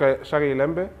 Shaka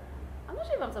ILEMBE. I'm not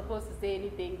sure if I'm supposed to say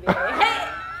anything there.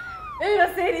 Maybe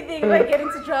not say anything if I get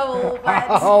into trouble, but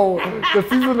Oh, the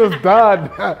season is done.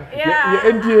 Yeah.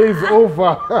 Your NDA is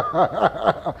over.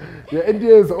 Your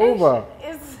NDA is over.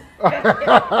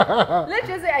 Let's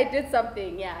just say I did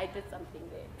something. Yeah, I did something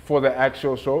there. For the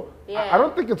actual show? Yeah. I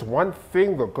don't think it's one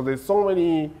thing though, because there's so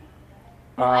many.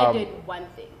 No, I did one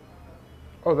thing.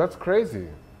 Oh, that's crazy.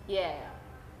 Yeah.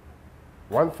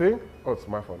 One thing? Oh, it's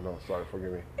my fault. No, sorry,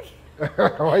 forgive me. Why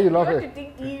are you You laughing? want to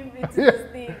dig deep into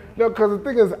this thing. No, because the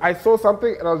thing is, I saw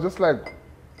something and I was just like,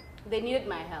 They needed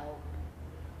my help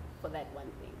for that one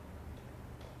thing.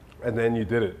 and then you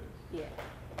did it. Yeah.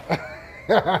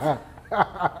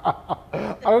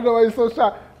 I don't know why you're so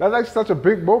shy. That's actually such a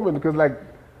big moment because, like,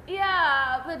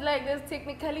 Yeah, but like there's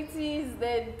technicalities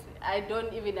that I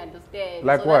don't even understand.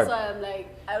 Like so what? That's why I'm like,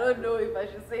 I don't know if I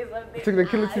should say something.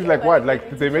 technicalities I like don't what? wanna Like, get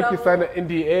did they into make you sign trouble. an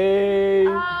NDA?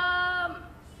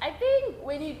 I think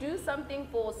when you do something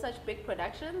for such big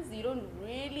productions, they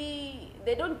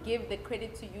don't give the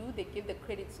credit to you, they give the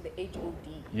credit to the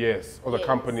HOD. Yes, or the Yes.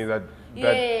 company that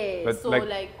So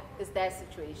like, it's that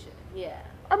situation. Yeah.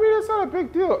 I mean, it's not a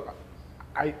big deal.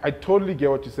 I totally get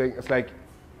what you're saying. It's like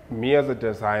me as a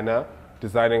designer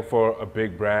designing for a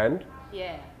big brand.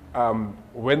 Yeah.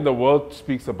 When the world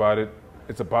speaks about it,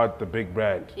 it's about the big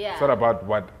brand. Yeah. It's not about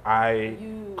what I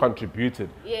You. contributed.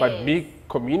 But Yes. me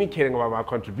communicating about my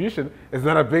contribution is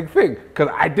not a big thing because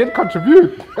I did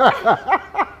contribute.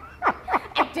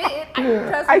 I did. Trust me,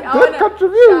 I I did wanna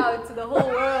contribute. shout to the whole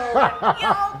world. Like,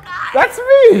 yo, guys. That's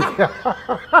me.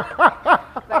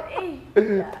 But hey,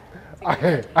 yeah.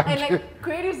 And like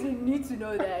creatives need to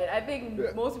know that. I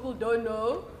think most people don't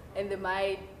know, and they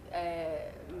might.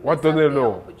 What miss don't out they their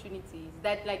know? Opportunities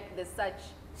that like there's such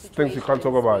Things you can't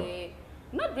talk situations about. where-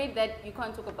 Not really that you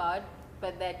can't talk about,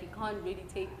 but that you can't really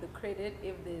take the credit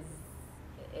if there's.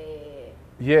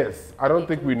 Yes, I don't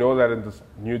think we know that in this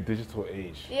new digital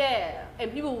age. Yeah,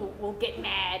 and people will get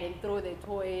mad and throw their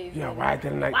toys. Yeah, and why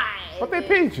didn't like? why? But they And-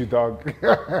 paid you, dog.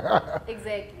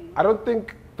 Exactly. I don't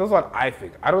think that's what I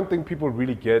think. I don't think people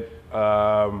really get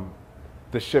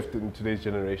the shift in today's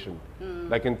generation.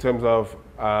 Like in terms of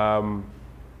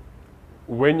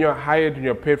when you're hired and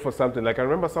you're paid for something. Like I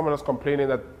remember someone was complaining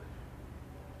that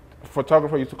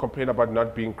photographer used to complain about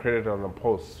not being credited on the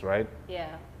posts, right?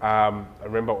 Yeah. I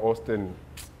remember Austin.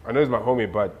 I know he's my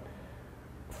homie, but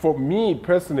for me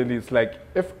personally, it's like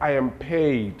if I am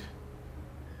paid,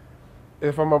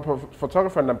 if I'm a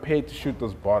photographer and I'm paid to shoot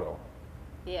this bottle,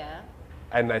 Yeah.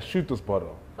 and I shoot this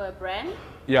bottle. For a brand.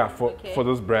 Yeah, Okay. for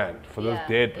this brand, for this Yeah,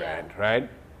 dead yeah. brand, right?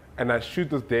 And I shoot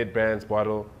this dead brand's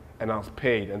bottle, and I was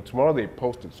paid. And tomorrow they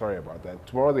posted. Sorry about that.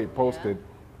 Tomorrow they posted,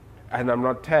 and I'm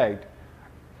not tagged.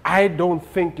 I don't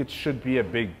think it should be a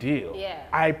big deal. Yeah.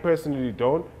 I personally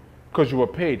don't, because you were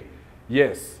paid.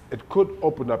 Yes, it could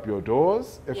open up your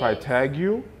doors if I Yes. tag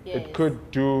you. Yes. It could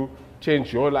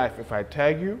change your life if I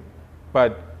tag you,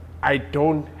 but I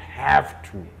don't have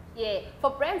to. Yeah,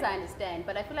 for brands I understand,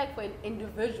 but I feel like for an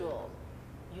individual,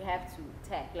 you have to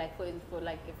tag. Like for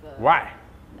like if a Why?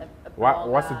 a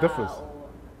What's the blogger difference? or-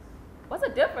 What's the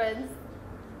difference?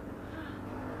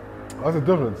 What's the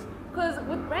difference? Because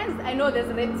with brands, I know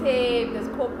there's red tape, there's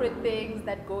corporate things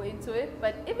that go into it,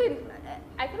 but even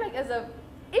I feel like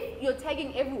if you're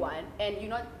tagging everyone and you're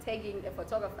not tagging a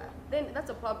photographer, then that's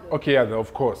a problem. Okay, yeah,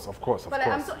 of course. But like,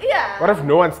 I'm so yeah. What if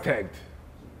no one's tagged?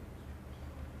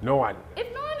 No one.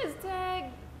 If no one is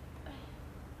tagged,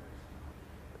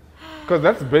 Because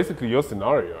that's basically your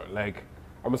scenario. Like,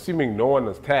 I'm assuming no one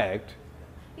is tagged.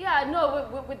 yeah,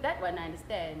 no, with that one I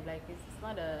understand. Like it's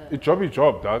not a. It's your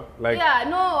job, dog. Like, Yeah,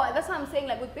 no, that's what I'm saying.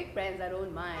 Like with big brands, I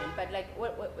don't mind. But like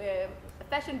a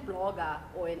fashion blogger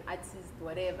or an artist,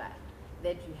 whatever,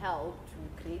 that you help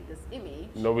to create this image.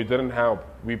 no, we didn't help.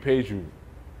 We paid you.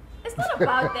 It's not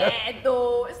about that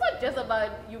though. It's not just about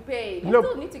you pay. You No.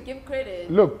 still need to give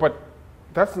credit. Look, but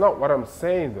that's not what I'm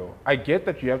saying, though. I get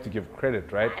that you have to give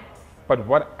credit, right? But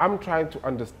what I'm trying to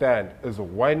understand is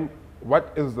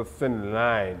what is the thin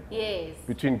line Yes.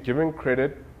 between giving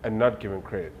credit and not giving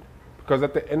credit? Because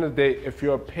at the end of the day, if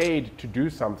you're paid to do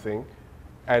something,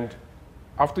 and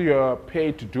after you're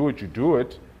paid to do it, you do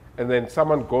it, and then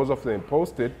someone goes off there and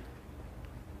posts it,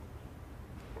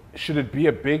 should it be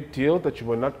a big deal that you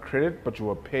were not credited but you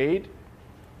were paid?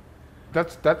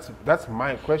 That's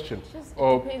my question.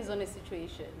 It depends on the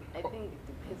situation. I think it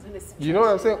depends on the situation. You know what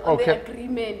I'm saying? On the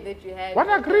agreement that you had. What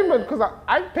agreement? Because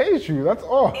I paid you. That's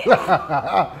all.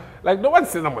 Like no one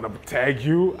says I'm gonna tag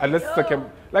you unless it's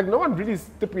like no one really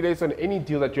stipulates on any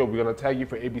deal that we're gonna tag you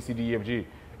for A, B, C, D, E, F, G.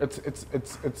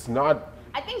 It's not.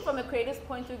 I think from a creator's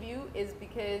point of view is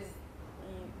because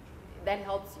that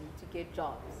helps you to get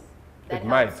jobs. That it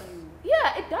helps might. you.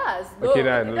 Yeah, it does. No, Okay,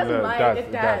 it doesn't mind.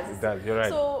 It does. You're right.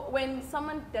 So when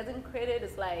someone doesn't credit,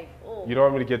 it's like, oh. You don't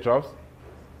want me to get jobs?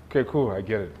 Okay, cool. I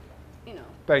get it. You know.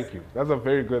 Thank you. That's a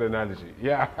very good analogy.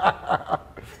 Yeah,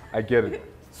 I get it.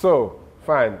 So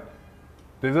fine.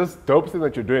 There's this dope thing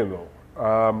that you're doing though,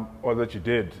 or that you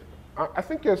did. I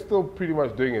think you're still pretty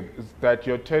much doing it. Is that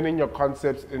you're turning your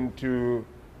concepts into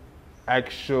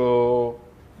actual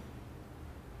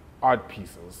art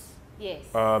pieces. Yes.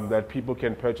 That people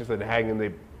can purchase and hang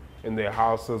in their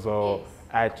houses or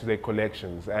add to their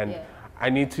collections. And I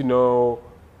need to know,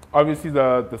 obviously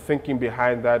the thinking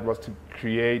behind that was to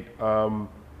create a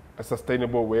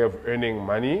sustainable way of earning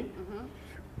money. Mm-hmm.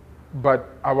 But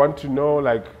I want to know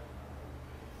like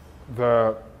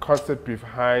the concept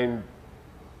behind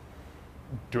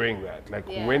doing that. Like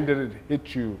when did it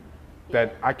hit you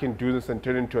that I can do this and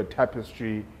turn it into a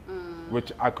tapestry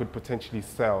which I could potentially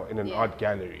sell in an art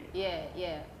gallery? Yeah.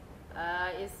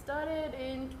 It started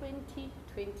in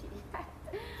 2020.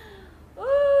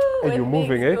 Ooh, hey, you're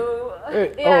moving, eh?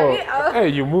 Hey, hey,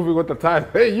 you're moving with the time.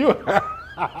 Hey, you.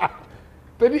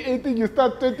 2018, you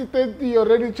start 2020, you're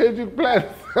already changing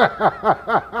plans.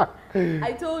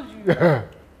 I told you.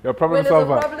 Your problem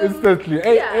solver. Instantly.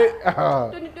 Hey,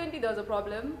 2020, there was a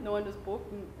problem. No one was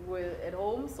booked at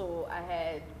home, so I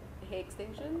had hair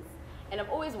extensions. And I've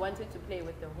always wanted to play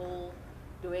with the whole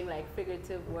doing like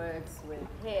figurative works with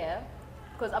hair,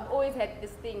 because I've always had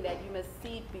this thing that you must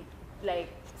see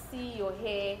your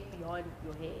hair beyond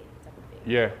your hair type of thing.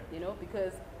 Yeah. You know,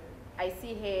 because I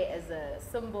see hair as a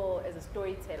symbol, as a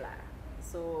storyteller.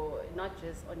 So not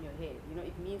just on your head, you know,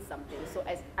 it means something. So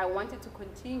as I wanted to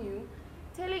continue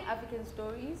telling African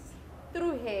stories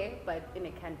through hair, but in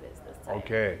a canvas this time.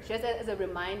 Okay. Just as a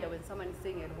reminder when someone's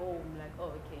sitting at home, like,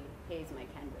 oh, okay, here's my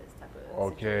canvas type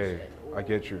of situation. I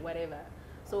get you. Whatever.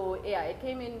 So yeah, it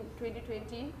came in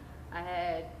 2020. I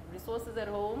had resources at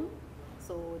home.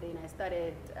 So then I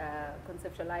started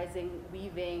conceptualizing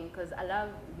weaving, because I love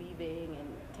weaving and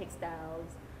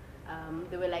textiles.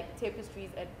 There were like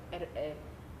tapestries at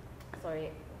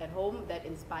home that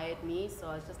inspired me. So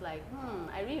I was just like,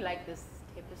 I really like this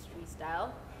tapestry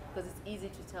style, because it's easy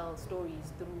to tell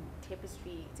stories through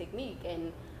tapestry technique.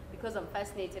 And because I'm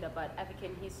fascinated about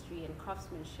African history and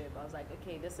craftsmanship, I was like,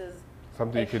 okay, this is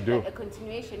something you could do. Like a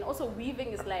continuation. Also, weaving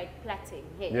is like plaiting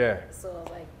hair. Yeah. So I was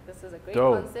like, this is a great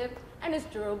concept, and it's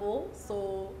durable,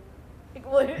 so it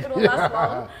will last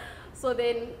long. So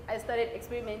then I started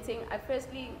experimenting. I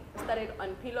firstly started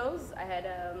on pillows. I had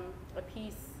a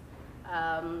piece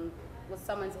with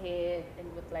someone's hair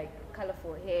and with like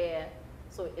colorful hair.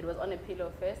 So it was on a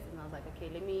pillow first, and I was like, okay,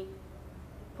 let me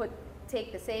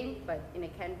take the same, but in a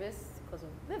canvas, because of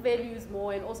the values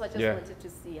more, and also I just wanted to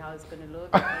see how it's going to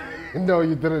look. No,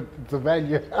 you didn't. It's a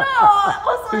value. No,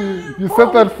 also you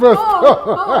said that first.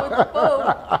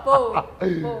 Both.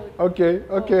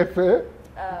 Okay, fair.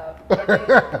 And then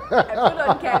I put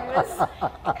on canvas.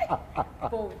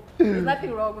 Both. There's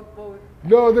nothing wrong with both.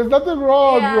 No, there's nothing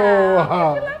wrong, bro. Why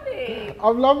are you laughing?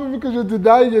 I'm laughing because you're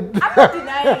denying it. I'm not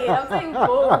denying it. I'm saying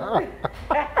both.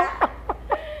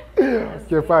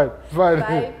 Okay, fine.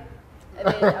 And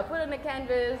then I put on the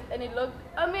canvas, and it looked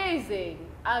amazing.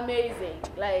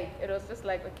 Like, it was just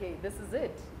like, okay, this is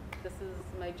it. This is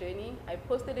my journey. I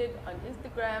posted it on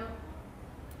Instagram,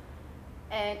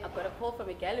 and I got a call from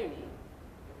a gallery.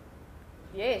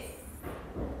 Yes.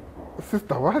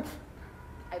 Sister, what?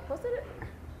 I posted it.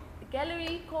 The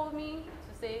gallery called me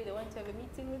to say they want to have a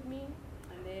meeting with me,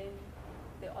 and then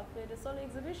they offered a solo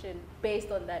exhibition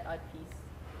based on that art piece.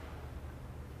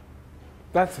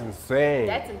 That's insane.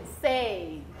 That's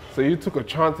insane. So you took a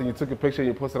chance and you took a picture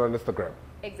and you posted it on Instagram.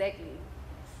 Exactly.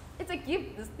 It's a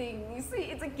gift, this thing. You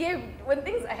see, it's a gift. When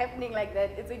things are happening like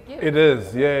that, it's a gift. It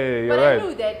is, yeah, you're right. But I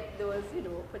knew that there was,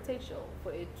 potential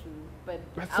for it to. But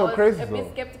that's I was crazy, a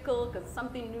bit skeptical because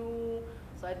something new,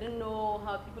 so I didn't know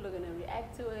how people are going to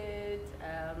react to it.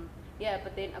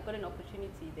 But then I got an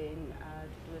opportunity then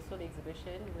to do a solo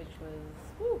exhibition, which was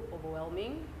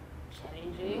overwhelming,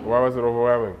 challenging. Why was it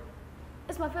overwhelming?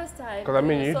 It's my first time. Because I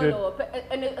mean, you solo.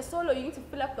 And a solo, you need to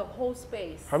fill up the whole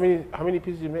space. How many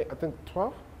pieces you made? I think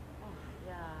 12. Oh,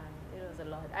 yeah, it was a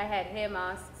lot. I had hair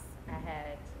masks. I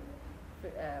had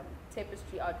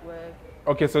tapestry artwork.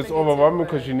 Okay, so it's figurative overwhelming work.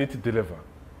 because you need to deliver.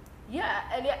 Yeah,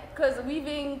 and because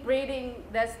weaving, braiding,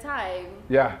 that's time.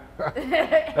 Yeah, It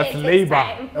that's takes labor.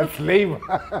 time. That's labor.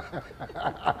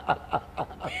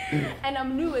 And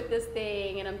I'm new at this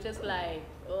thing, and I'm just like,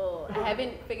 oh, I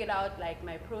haven't figured out like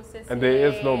my process. And there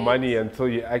is no yet. money until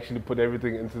you actually put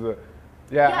everything into the.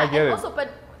 Yeah, I get and it. Also, but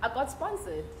I got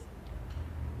sponsored.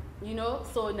 You know,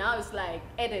 so now it's like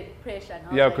added pressure.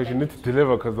 Now Yeah, it's because like, you need to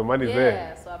deliver because the money's there.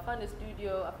 Yeah, so I found a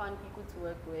studio, I found people to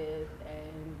work with,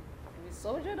 and we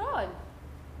soldiered on.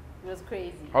 It was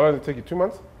crazy. How long did it take you? 2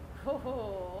 months?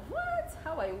 Oh, what?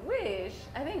 How I wish.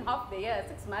 I think half the year,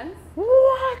 6 months.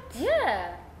 What?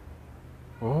 Yeah.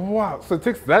 Wow. So it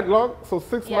takes that long? So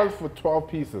 6 Yeah. months for 12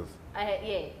 pieces. I had,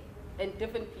 yeah, and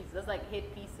different pieces. That's like head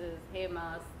pieces, hair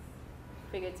masks,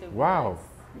 figurative Wow. works,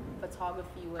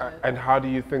 photography work. And how do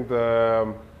you think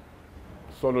the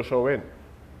solo show went?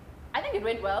 I think it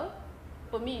went well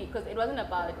for me because it wasn't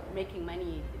about making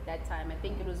money at that time. I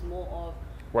think it was more of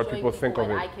What showing people think what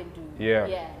of it. I can do. Yeah.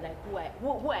 Yeah, like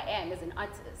who I am as an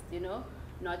artist, you know?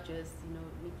 Not just, you know,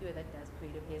 Nikiwe that does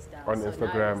creative hairstyles. On so Now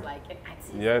Instagram. it's like an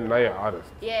artist. Yeah, now you're an artist.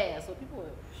 Yeah, so people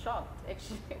were shocked,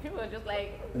 actually. People were just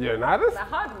like, You're an artist? the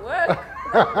hard work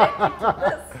that led me to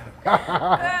this.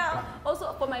 Yeah.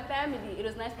 Also, for my family, it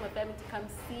was nice for my family to come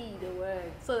see the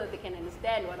work so that they can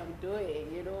understand what I'm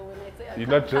doing. You know, when I say You're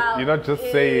not just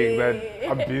saying that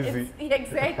I'm busy.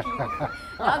 Exactly.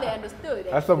 Now they understood.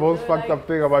 That's the actually. most They were fucked like, up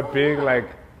thing about "Oh, being wow." like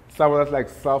someone that's like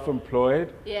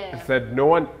self-employed. Yeah. Is that no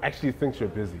one actually thinks you're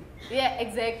busy. Yeah,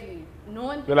 exactly. No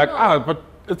one. They're like, no. but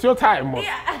it's your time. Boss."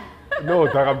 Yeah. No,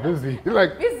 dog, I'm busy.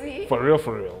 Like, Busy. for real,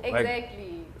 for real. Like,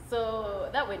 Exactly. So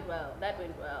that went well. That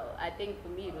went well. I think for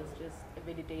me it was just a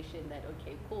validation that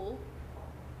okay, cool.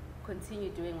 Continue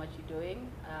doing what you're doing.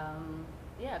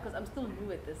 Yeah, because I'm still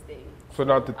new at this thing. so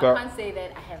now I can't say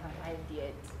that I have arrived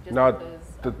yet, just Now, because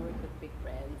I've worked with big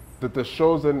brands. did the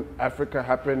shows in Africa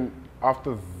happen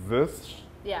after this?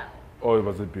 Yeah. Or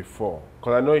was it before?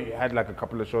 Because I know you had like a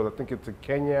couple of shows. I think it's in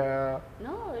Kenya.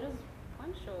 No, it was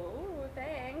one show. Ooh,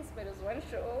 thanks, but it was one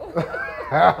show.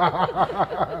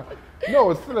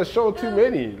 No, it's still a show too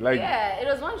many. Like, Yeah, it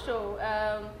was one show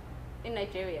in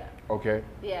Nigeria. okay.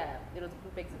 Yeah, it was a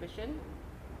group exhibition.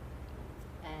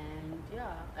 And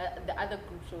yeah, the other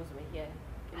group shows were here.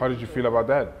 How did you feel about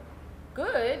that?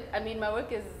 Good. I mean, my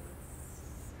work is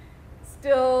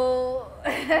still,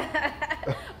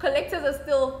 collectors are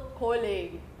still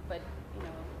calling, but you know,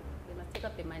 they must take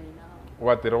out their money now.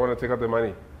 What, they don't want to take out the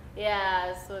money?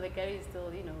 Yeah, so the gallery is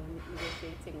still, you know,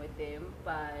 negotiating with them.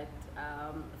 But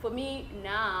for me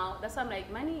now, that's why I'm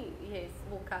like, money, yes,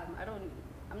 will come.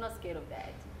 I'm not scared of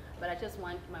that. But I just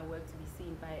want my work to be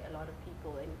seen by a lot of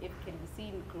people, and it can be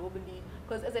seen globally.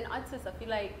 Because as an artist, I feel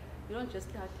like you don't just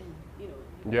start and, you know,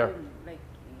 you Yeah. learn, like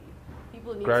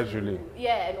people need Gradually. to,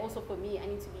 yeah, and also for me, I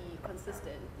need to be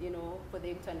consistent, you know, for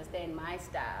them to understand my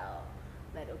style.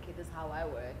 That okay, this is how I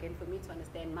work, and for me to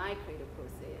understand my creative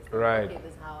process. that, Right. Okay,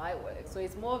 this is how I work. So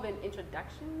it's more of an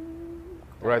introduction.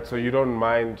 Right, so you don't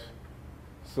mind.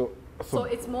 So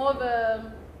it's more of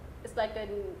a, it's like an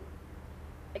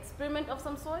experiment of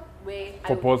some sort where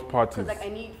For both parties. Because like I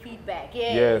need feedback.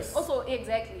 Yeah. Yes. Also,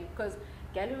 exactly, because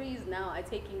galleries now are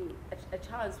taking a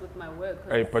chance with my work.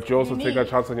 'cause Hey, but you also take a need-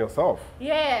 chance on yourself.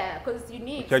 Yeah, because you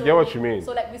need. I get what you mean.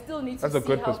 So like we still need to That's see a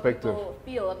good how perspective. people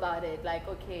feel about it. Like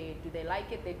okay, do they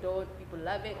like it? They don't. People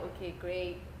love it. Okay,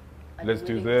 great. Are Let's they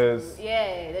do willing this. to-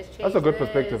 yeah, let's change. That's a good this,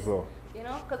 perspective, though. You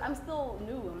know, because I'm still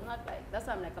new. I'm not like. That's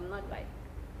why I'm like. I'm not like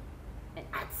an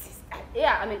artist.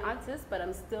 Yeah, I'm an artist, but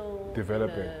I'm still in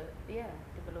Developing.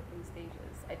 developing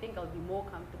stages. I think I'll be more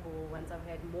comfortable once I've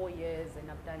had more years and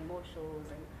I've done more shows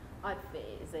and art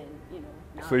fairs and you know.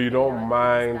 now So you figure don't out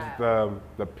my mind style.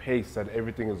 the pace that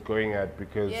everything is going at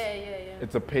because Yeah.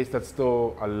 it's a pace that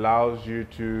still allows you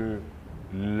to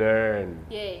learn.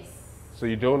 Yes. So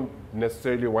you don't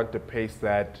necessarily want the pace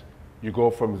that you go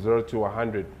from 0 to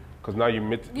 100 because now you're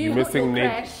You'll missing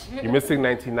crash. you're missing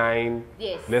 99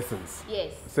 Yes. lessons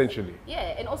Yes. essentially.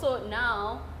 Yeah, and also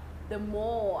now, the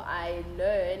more I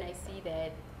learn, I see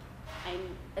that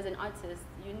as an artist,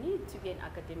 you need to be an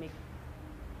academic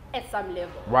at some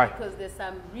level. Why? Because there's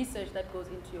some research that goes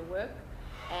into your work,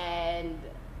 and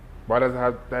Why does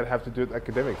that have to do with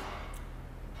academics?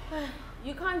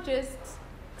 you can't just,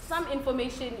 some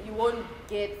information you won't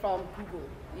get from Google.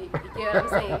 You get what I'm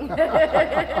saying?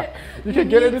 You can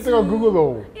get need anything on Google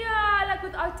though. Yeah, like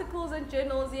with articles and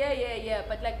journals, yeah.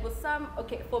 But like with some,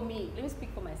 okay, for me, let me speak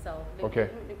for myself. Like, Okay.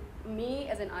 Me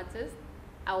as an artist,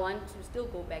 I want to still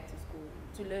go back to school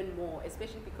to learn more,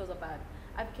 especially because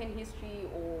African history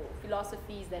or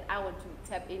philosophies that I want to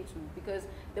tap into, because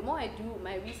the more I do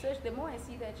my research, the more I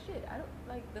see that shit,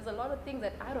 there's a lot of things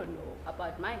that I don't know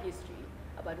about my history,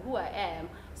 about who I am.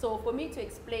 So for me to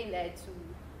explain that to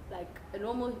like a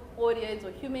normal audience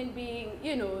or human being,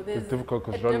 you know, there's it's difficult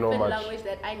a because you don't know different much. language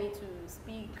that I need to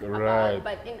speak Right. about.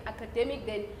 But in academic,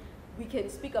 then we can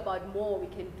speak about more, we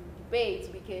can do debates,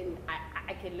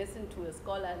 I can listen to a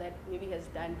scholar that maybe has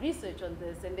done research on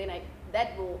this, and then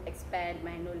that will expand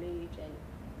my knowledge and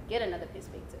get another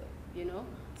perspective, you know?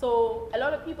 So a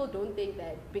lot of people don't think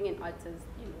that being an artist,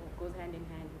 you know, goes hand in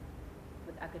hand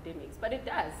with academics, but it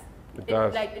does. It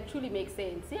does. Like, it truly makes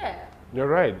sense, yeah. You're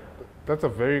right. That's a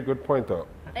very good point, though.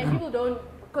 And people don't,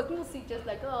 because people see just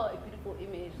like, oh, a beautiful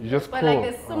image. You're just but cool.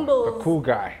 like the symbols. The cool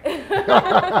guy.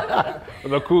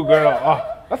 The cool girl.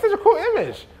 Oh, that's such a cool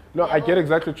image. No, I get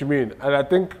exactly what you mean. And I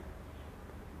think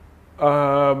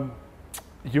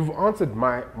you've answered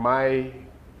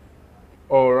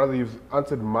or rather you've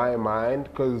answered my mind,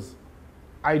 because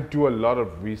I do a lot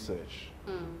of research,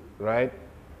 right?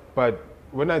 But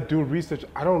when I do research,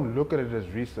 I don't look at it as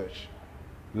research.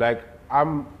 Like,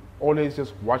 I'm always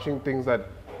just watching things that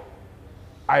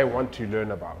I want to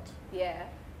learn about. Yeah.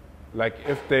 Like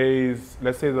if there's,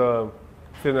 let's say the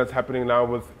thing that's happening now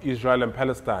with Israel and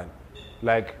Palestine,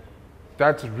 like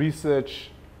that's research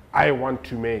I want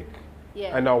to make.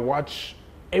 Yeah. And I'll watch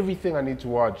everything I need to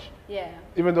watch. Yeah.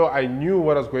 Even though I knew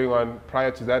what was going on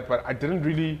prior to that, but I didn't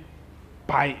really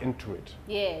buy into it.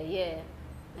 Yeah, yeah.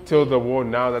 Till the war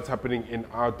now that's happening in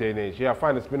our day and age. Yeah,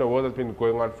 fine, it's been a war that's been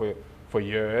going on for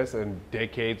years and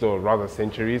decades, or rather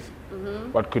centuries,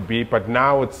 what could be. But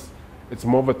now it's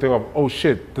more of a thing of, oh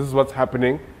shit, this is what's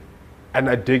happening. And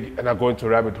I dig and I go into a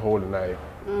rabbit hole and I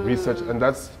research. And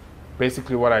that's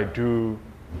basically what I do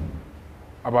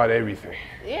about everything.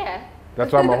 Yeah.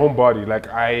 That's why I'm a homebody. Like,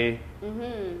 I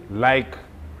like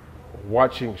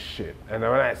watching shit. And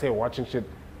when I say watching shit,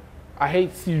 I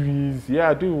hate series. Yeah,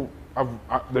 I do.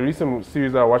 The recent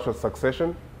series that I watched was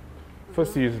Succession.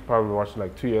 First series I probably watched in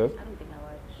like 2 years. I don't think I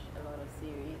watch a lot of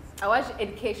series. I watch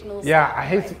educational Yeah, stuff. I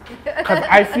hate it. Because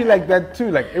I feel like that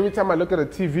too. Like every time I look at a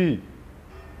TV,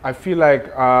 I feel like,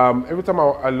 every time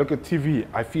I look at TV,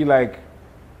 I feel like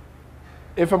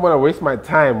if I'm going to waste my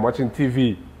time watching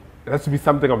TV, it has to be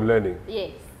something I'm learning.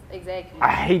 Yes, exactly. I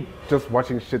hate just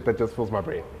watching shit that just fills my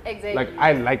brain. Exactly. Like,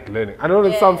 I like learning. I know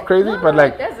it sounds crazy, but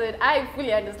like, it doesn't. I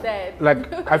fully understand.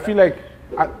 like, I feel like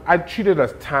I treat it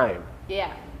as time.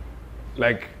 Yeah.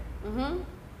 Like,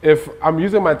 if I'm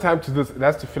using my time to this, it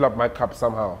has to fill up my cup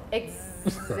somehow.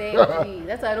 Exactly.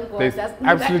 That's why I don't go There's that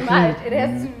absolutely, much. It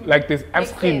has to like, there's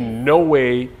absolutely no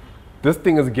way this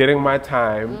thing is getting my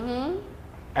time,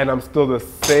 and I'm still the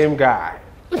same guy.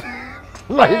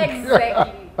 Like,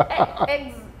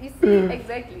 exactly. You see,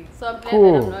 exactly. So I'm glad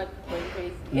Cool. that I'm not going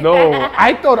crazy. no,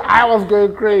 I thought I was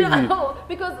going crazy. No,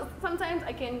 because sometimes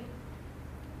I can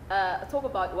talk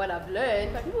about what I've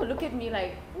learned, but people look at me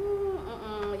like,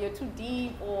 you're too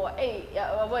deep, or hey,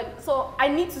 so I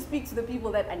need to speak to the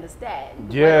people that understand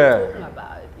what I'm talking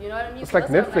about. You know what I mean? It's So like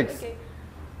that's why I'm Netflix. okay,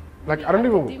 Like, I don't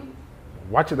even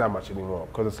watch it that much anymore,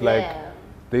 because it's like, Yeah.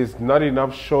 there's not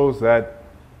enough shows that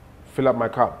fill up my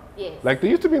cup. Yes. Like, they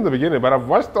used to be in the beginning, but I've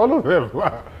watched all of them.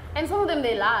 And some of them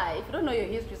they lie. If you don't know your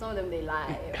history, some of them they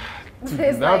lie.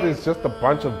 Now there's just a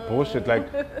bunch of bullshit.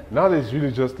 Like, now there's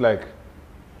really just like,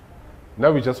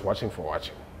 now we're just watching for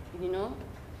watching. You know,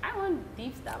 I want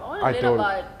deep stuff. I want I to learn don't.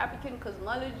 about African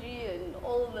cosmology and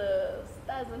all the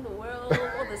stars in the world,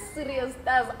 all the serious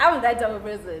stars. I'm that type of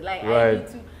person. Like, Right.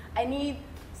 I need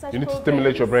such You need to programs.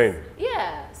 stimulate your brain.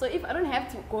 Yeah. So if I don't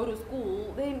have to go to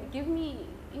school, then give me,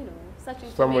 you know, such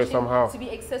information Somewhere, somehow. to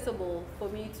be accessible for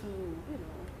me to, you know,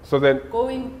 So then, go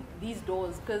in these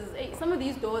doors. Because some of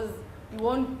these doors you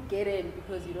won't get in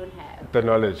because you don't have the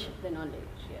knowledge. the knowledge.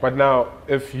 Yeah. But now,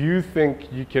 if you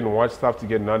think you can watch stuff to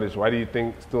get knowledge, why do you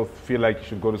still feel like you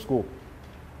should go to school?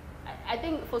 I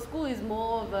think for school is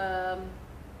more of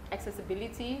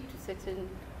accessibility to certain.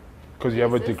 Because you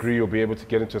have a places. degree, you'll be able to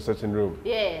get into a certain room.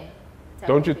 Yeah.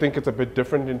 Don't you think it's a bit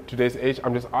different in today's age?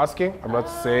 I'm just asking. I'm not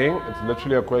saying. It's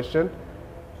literally a question.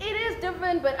 It is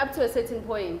different, but up to a certain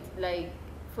point. Like,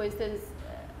 for instance,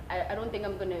 I don't think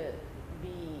I'm gonna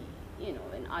be, you know,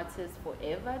 an artist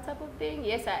forever type of thing.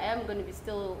 Yes, I am gonna be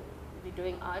still be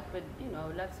doing art, but you know, I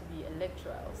would like to be a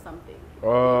lecturer or something.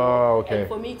 Oh, okay. And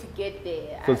for me to get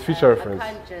there, So it's future I reference.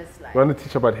 can't just like. You want to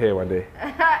teach about hair one day?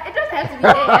 It doesn't have to be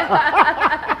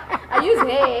hair. I use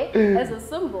hair as a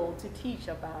symbol to teach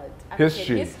about African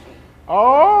History. history.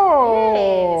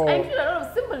 Oh! Yes, I include a lot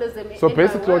of symbolism So in my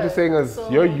basically what you're work. saying is So-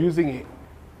 you're using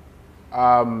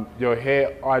your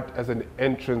hair art as an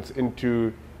entrance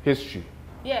into history.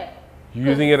 Yeah.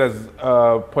 Using it as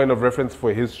a point of reference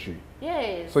for history.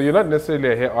 Yes. So you're not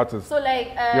necessarily a hair artist. So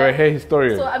like you're a hair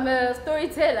historian. So I'm a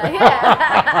storyteller.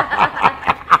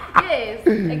 Yeah. Yes,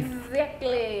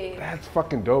 exactly. That's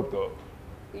fucking dope, though.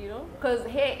 You know, because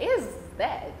hair is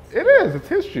that. It is. It's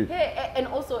history. Hair, and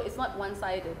also it's not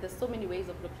one-sided. There's so many ways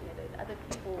of looking at it. Other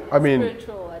people, I mean,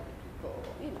 spiritual. Other people,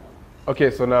 you know.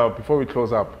 Okay, so now before we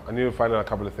close up, I need to find out a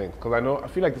couple of things because I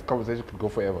feel like this conversation could go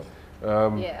forever.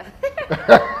 Yeah.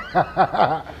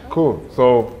 Cool.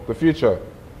 So the future,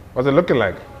 what's it looking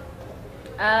like?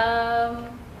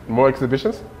 More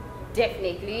exhibitions?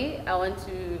 Definitely. I want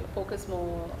to focus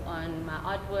more on my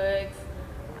artworks.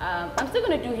 I'm still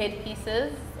going to do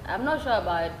headpieces. I'm not sure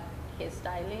about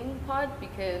hairstyling part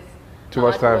because too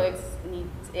much time. Need,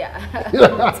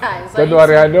 time. So Don't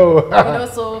worry, I know. You know,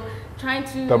 so trying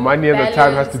to the money and the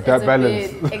time has to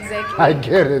balance. Exactly. I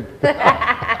get it.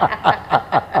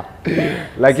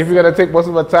 Like if you're gonna take most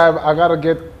of my time, I gotta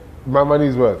get my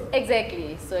money's worth.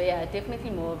 Exactly. So yeah, definitely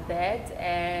more of that,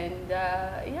 and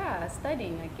yeah,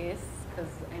 studying, I guess, because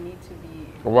I need to be.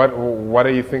 What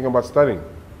are you thinking about studying?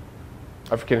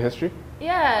 African history?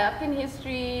 Yeah, African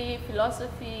history,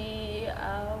 philosophy,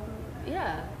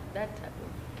 yeah, that type of.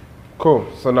 Cool.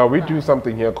 So now we do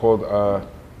something here called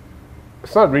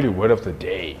it's not really word of the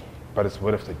day, but it's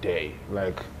word of the day.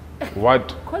 Like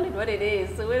what? Call it what it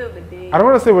is. So word of the day. I don't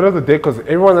want to say word of the day because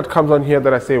everyone that comes on here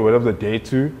that I say word of the day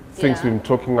to thinks we're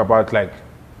talking about like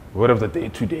word of the day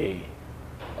today.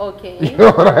 Okay. You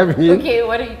know what I mean? Okay,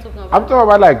 what are you talking about? I'm talking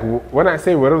about like when I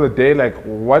say word of the day, like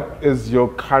what is your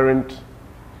current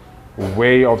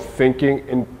way of thinking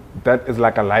in that is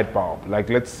like a light bulb. Like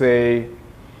let's say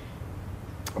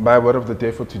my word of the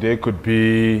day for today could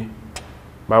be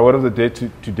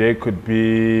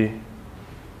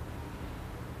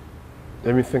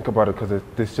let me think about it because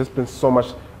there's just been so much,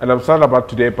 and I'm sorry about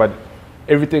today, but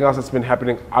everything else that's been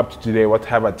happening up to today, what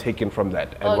have I taken from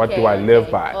that and what do I live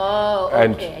by? Oh,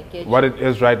 and okay, I get you. what it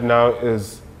is right now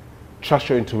is trust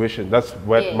your intuition. That's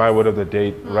what my word of the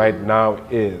day right now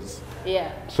is.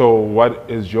 Yeah. So what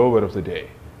is your word of the day?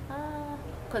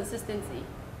 Consistency.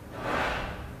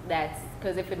 That's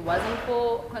because if it wasn't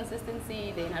for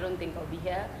consistency, then I don't think I'll be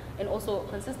here. And also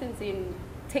consistency in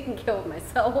taking care of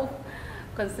myself,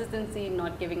 consistency in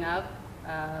not giving up,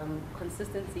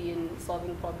 consistency in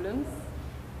solving problems.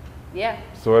 Yeah.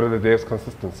 So word of the day is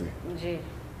consistency. G.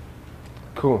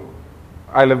 Cool.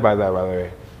 I live by that, by the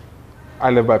way.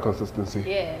 I live by consistency.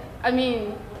 Yeah. I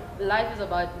mean, life is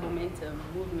about momentum,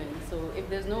 movement. So if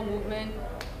there's no movement,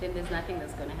 then there's nothing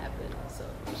that's going to happen.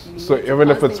 So even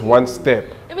if it's one step.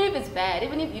 Even if it's bad,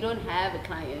 even if you don't have a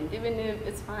client, even if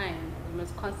it's fine, you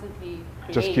must constantly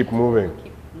create. Just keep moving.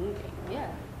 Keep moving,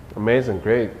 yeah. Amazing,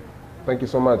 great. Thank you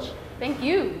so much. Thank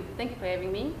you. Thank you for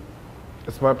having me.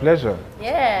 It's my pleasure.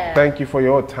 Yeah. Thank you for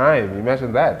your time.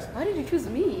 Imagine that. Why did you choose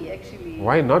me, actually?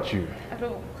 Why not you? I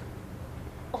don't know.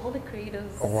 All the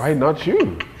creators. Why not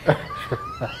you?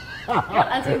 You're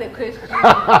answering the question.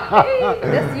 Hey,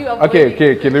 that's you.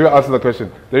 Okay, let me answer the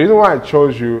question. The reason why I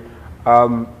chose you,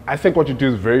 I think what you do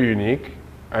is very unique,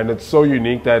 and it's so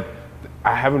unique that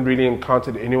I haven't really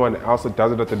encountered anyone else that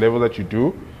does it at the level that you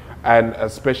do, and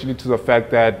especially to the fact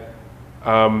that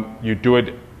you do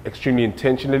it extremely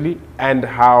intentionally, and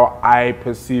how I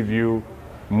perceive you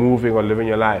moving or living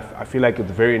your life. I feel like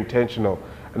it's very intentional,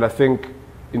 and I think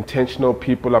intentional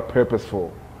people are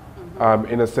purposeful.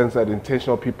 In a sense that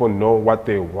intentional people know what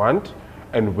they want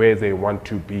and where they want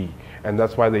to be. And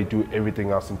that's why they do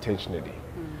everything else intentionally.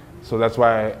 So that's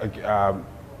why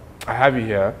I have you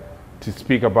here to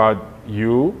speak about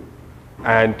you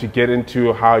and to get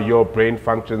into how your brain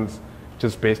functions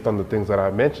just based on the things that I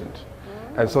mentioned.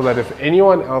 And so that if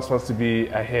anyone else wants to be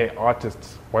a hair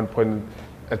artist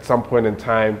at some point in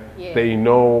time, they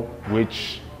know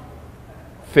which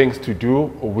things to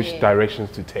do or which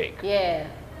directions to take. Yeah.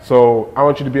 So I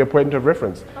want you to be a point of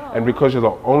reference. And because you're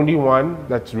the only one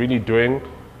that's really doing,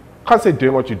 can't say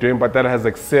doing what you're doing, but that has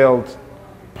excelled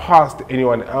past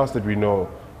anyone else that we know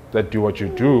that do what you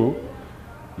do,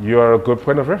 you're a good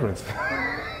point of reference.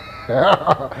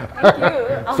 Thank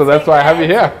you. So that's why I have you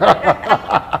here.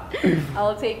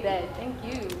 I'll take that. Thank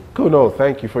you. Cool, no,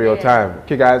 thank you for your time.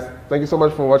 Okay guys, thank you so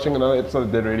much for watching another episode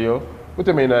of Dead Radio with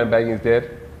the main man Banging is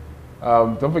Dead.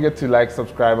 Don't forget to like,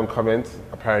 subscribe, and comment.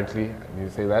 Apparently, I need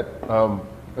to say that.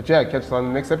 But yeah, catch us on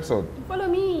the next episode. Follow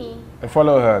me. And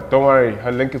follow her. Don't worry.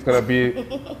 Her link is gonna be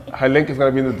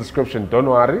in the description. Don't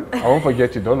worry. I won't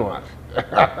forget you. Don't worry.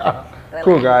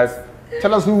 Cool, guys.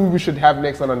 Tell us who we should have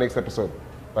next on our next episode.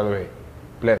 By the way,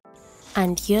 bless.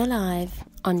 And you're live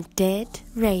on Dead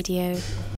Radio.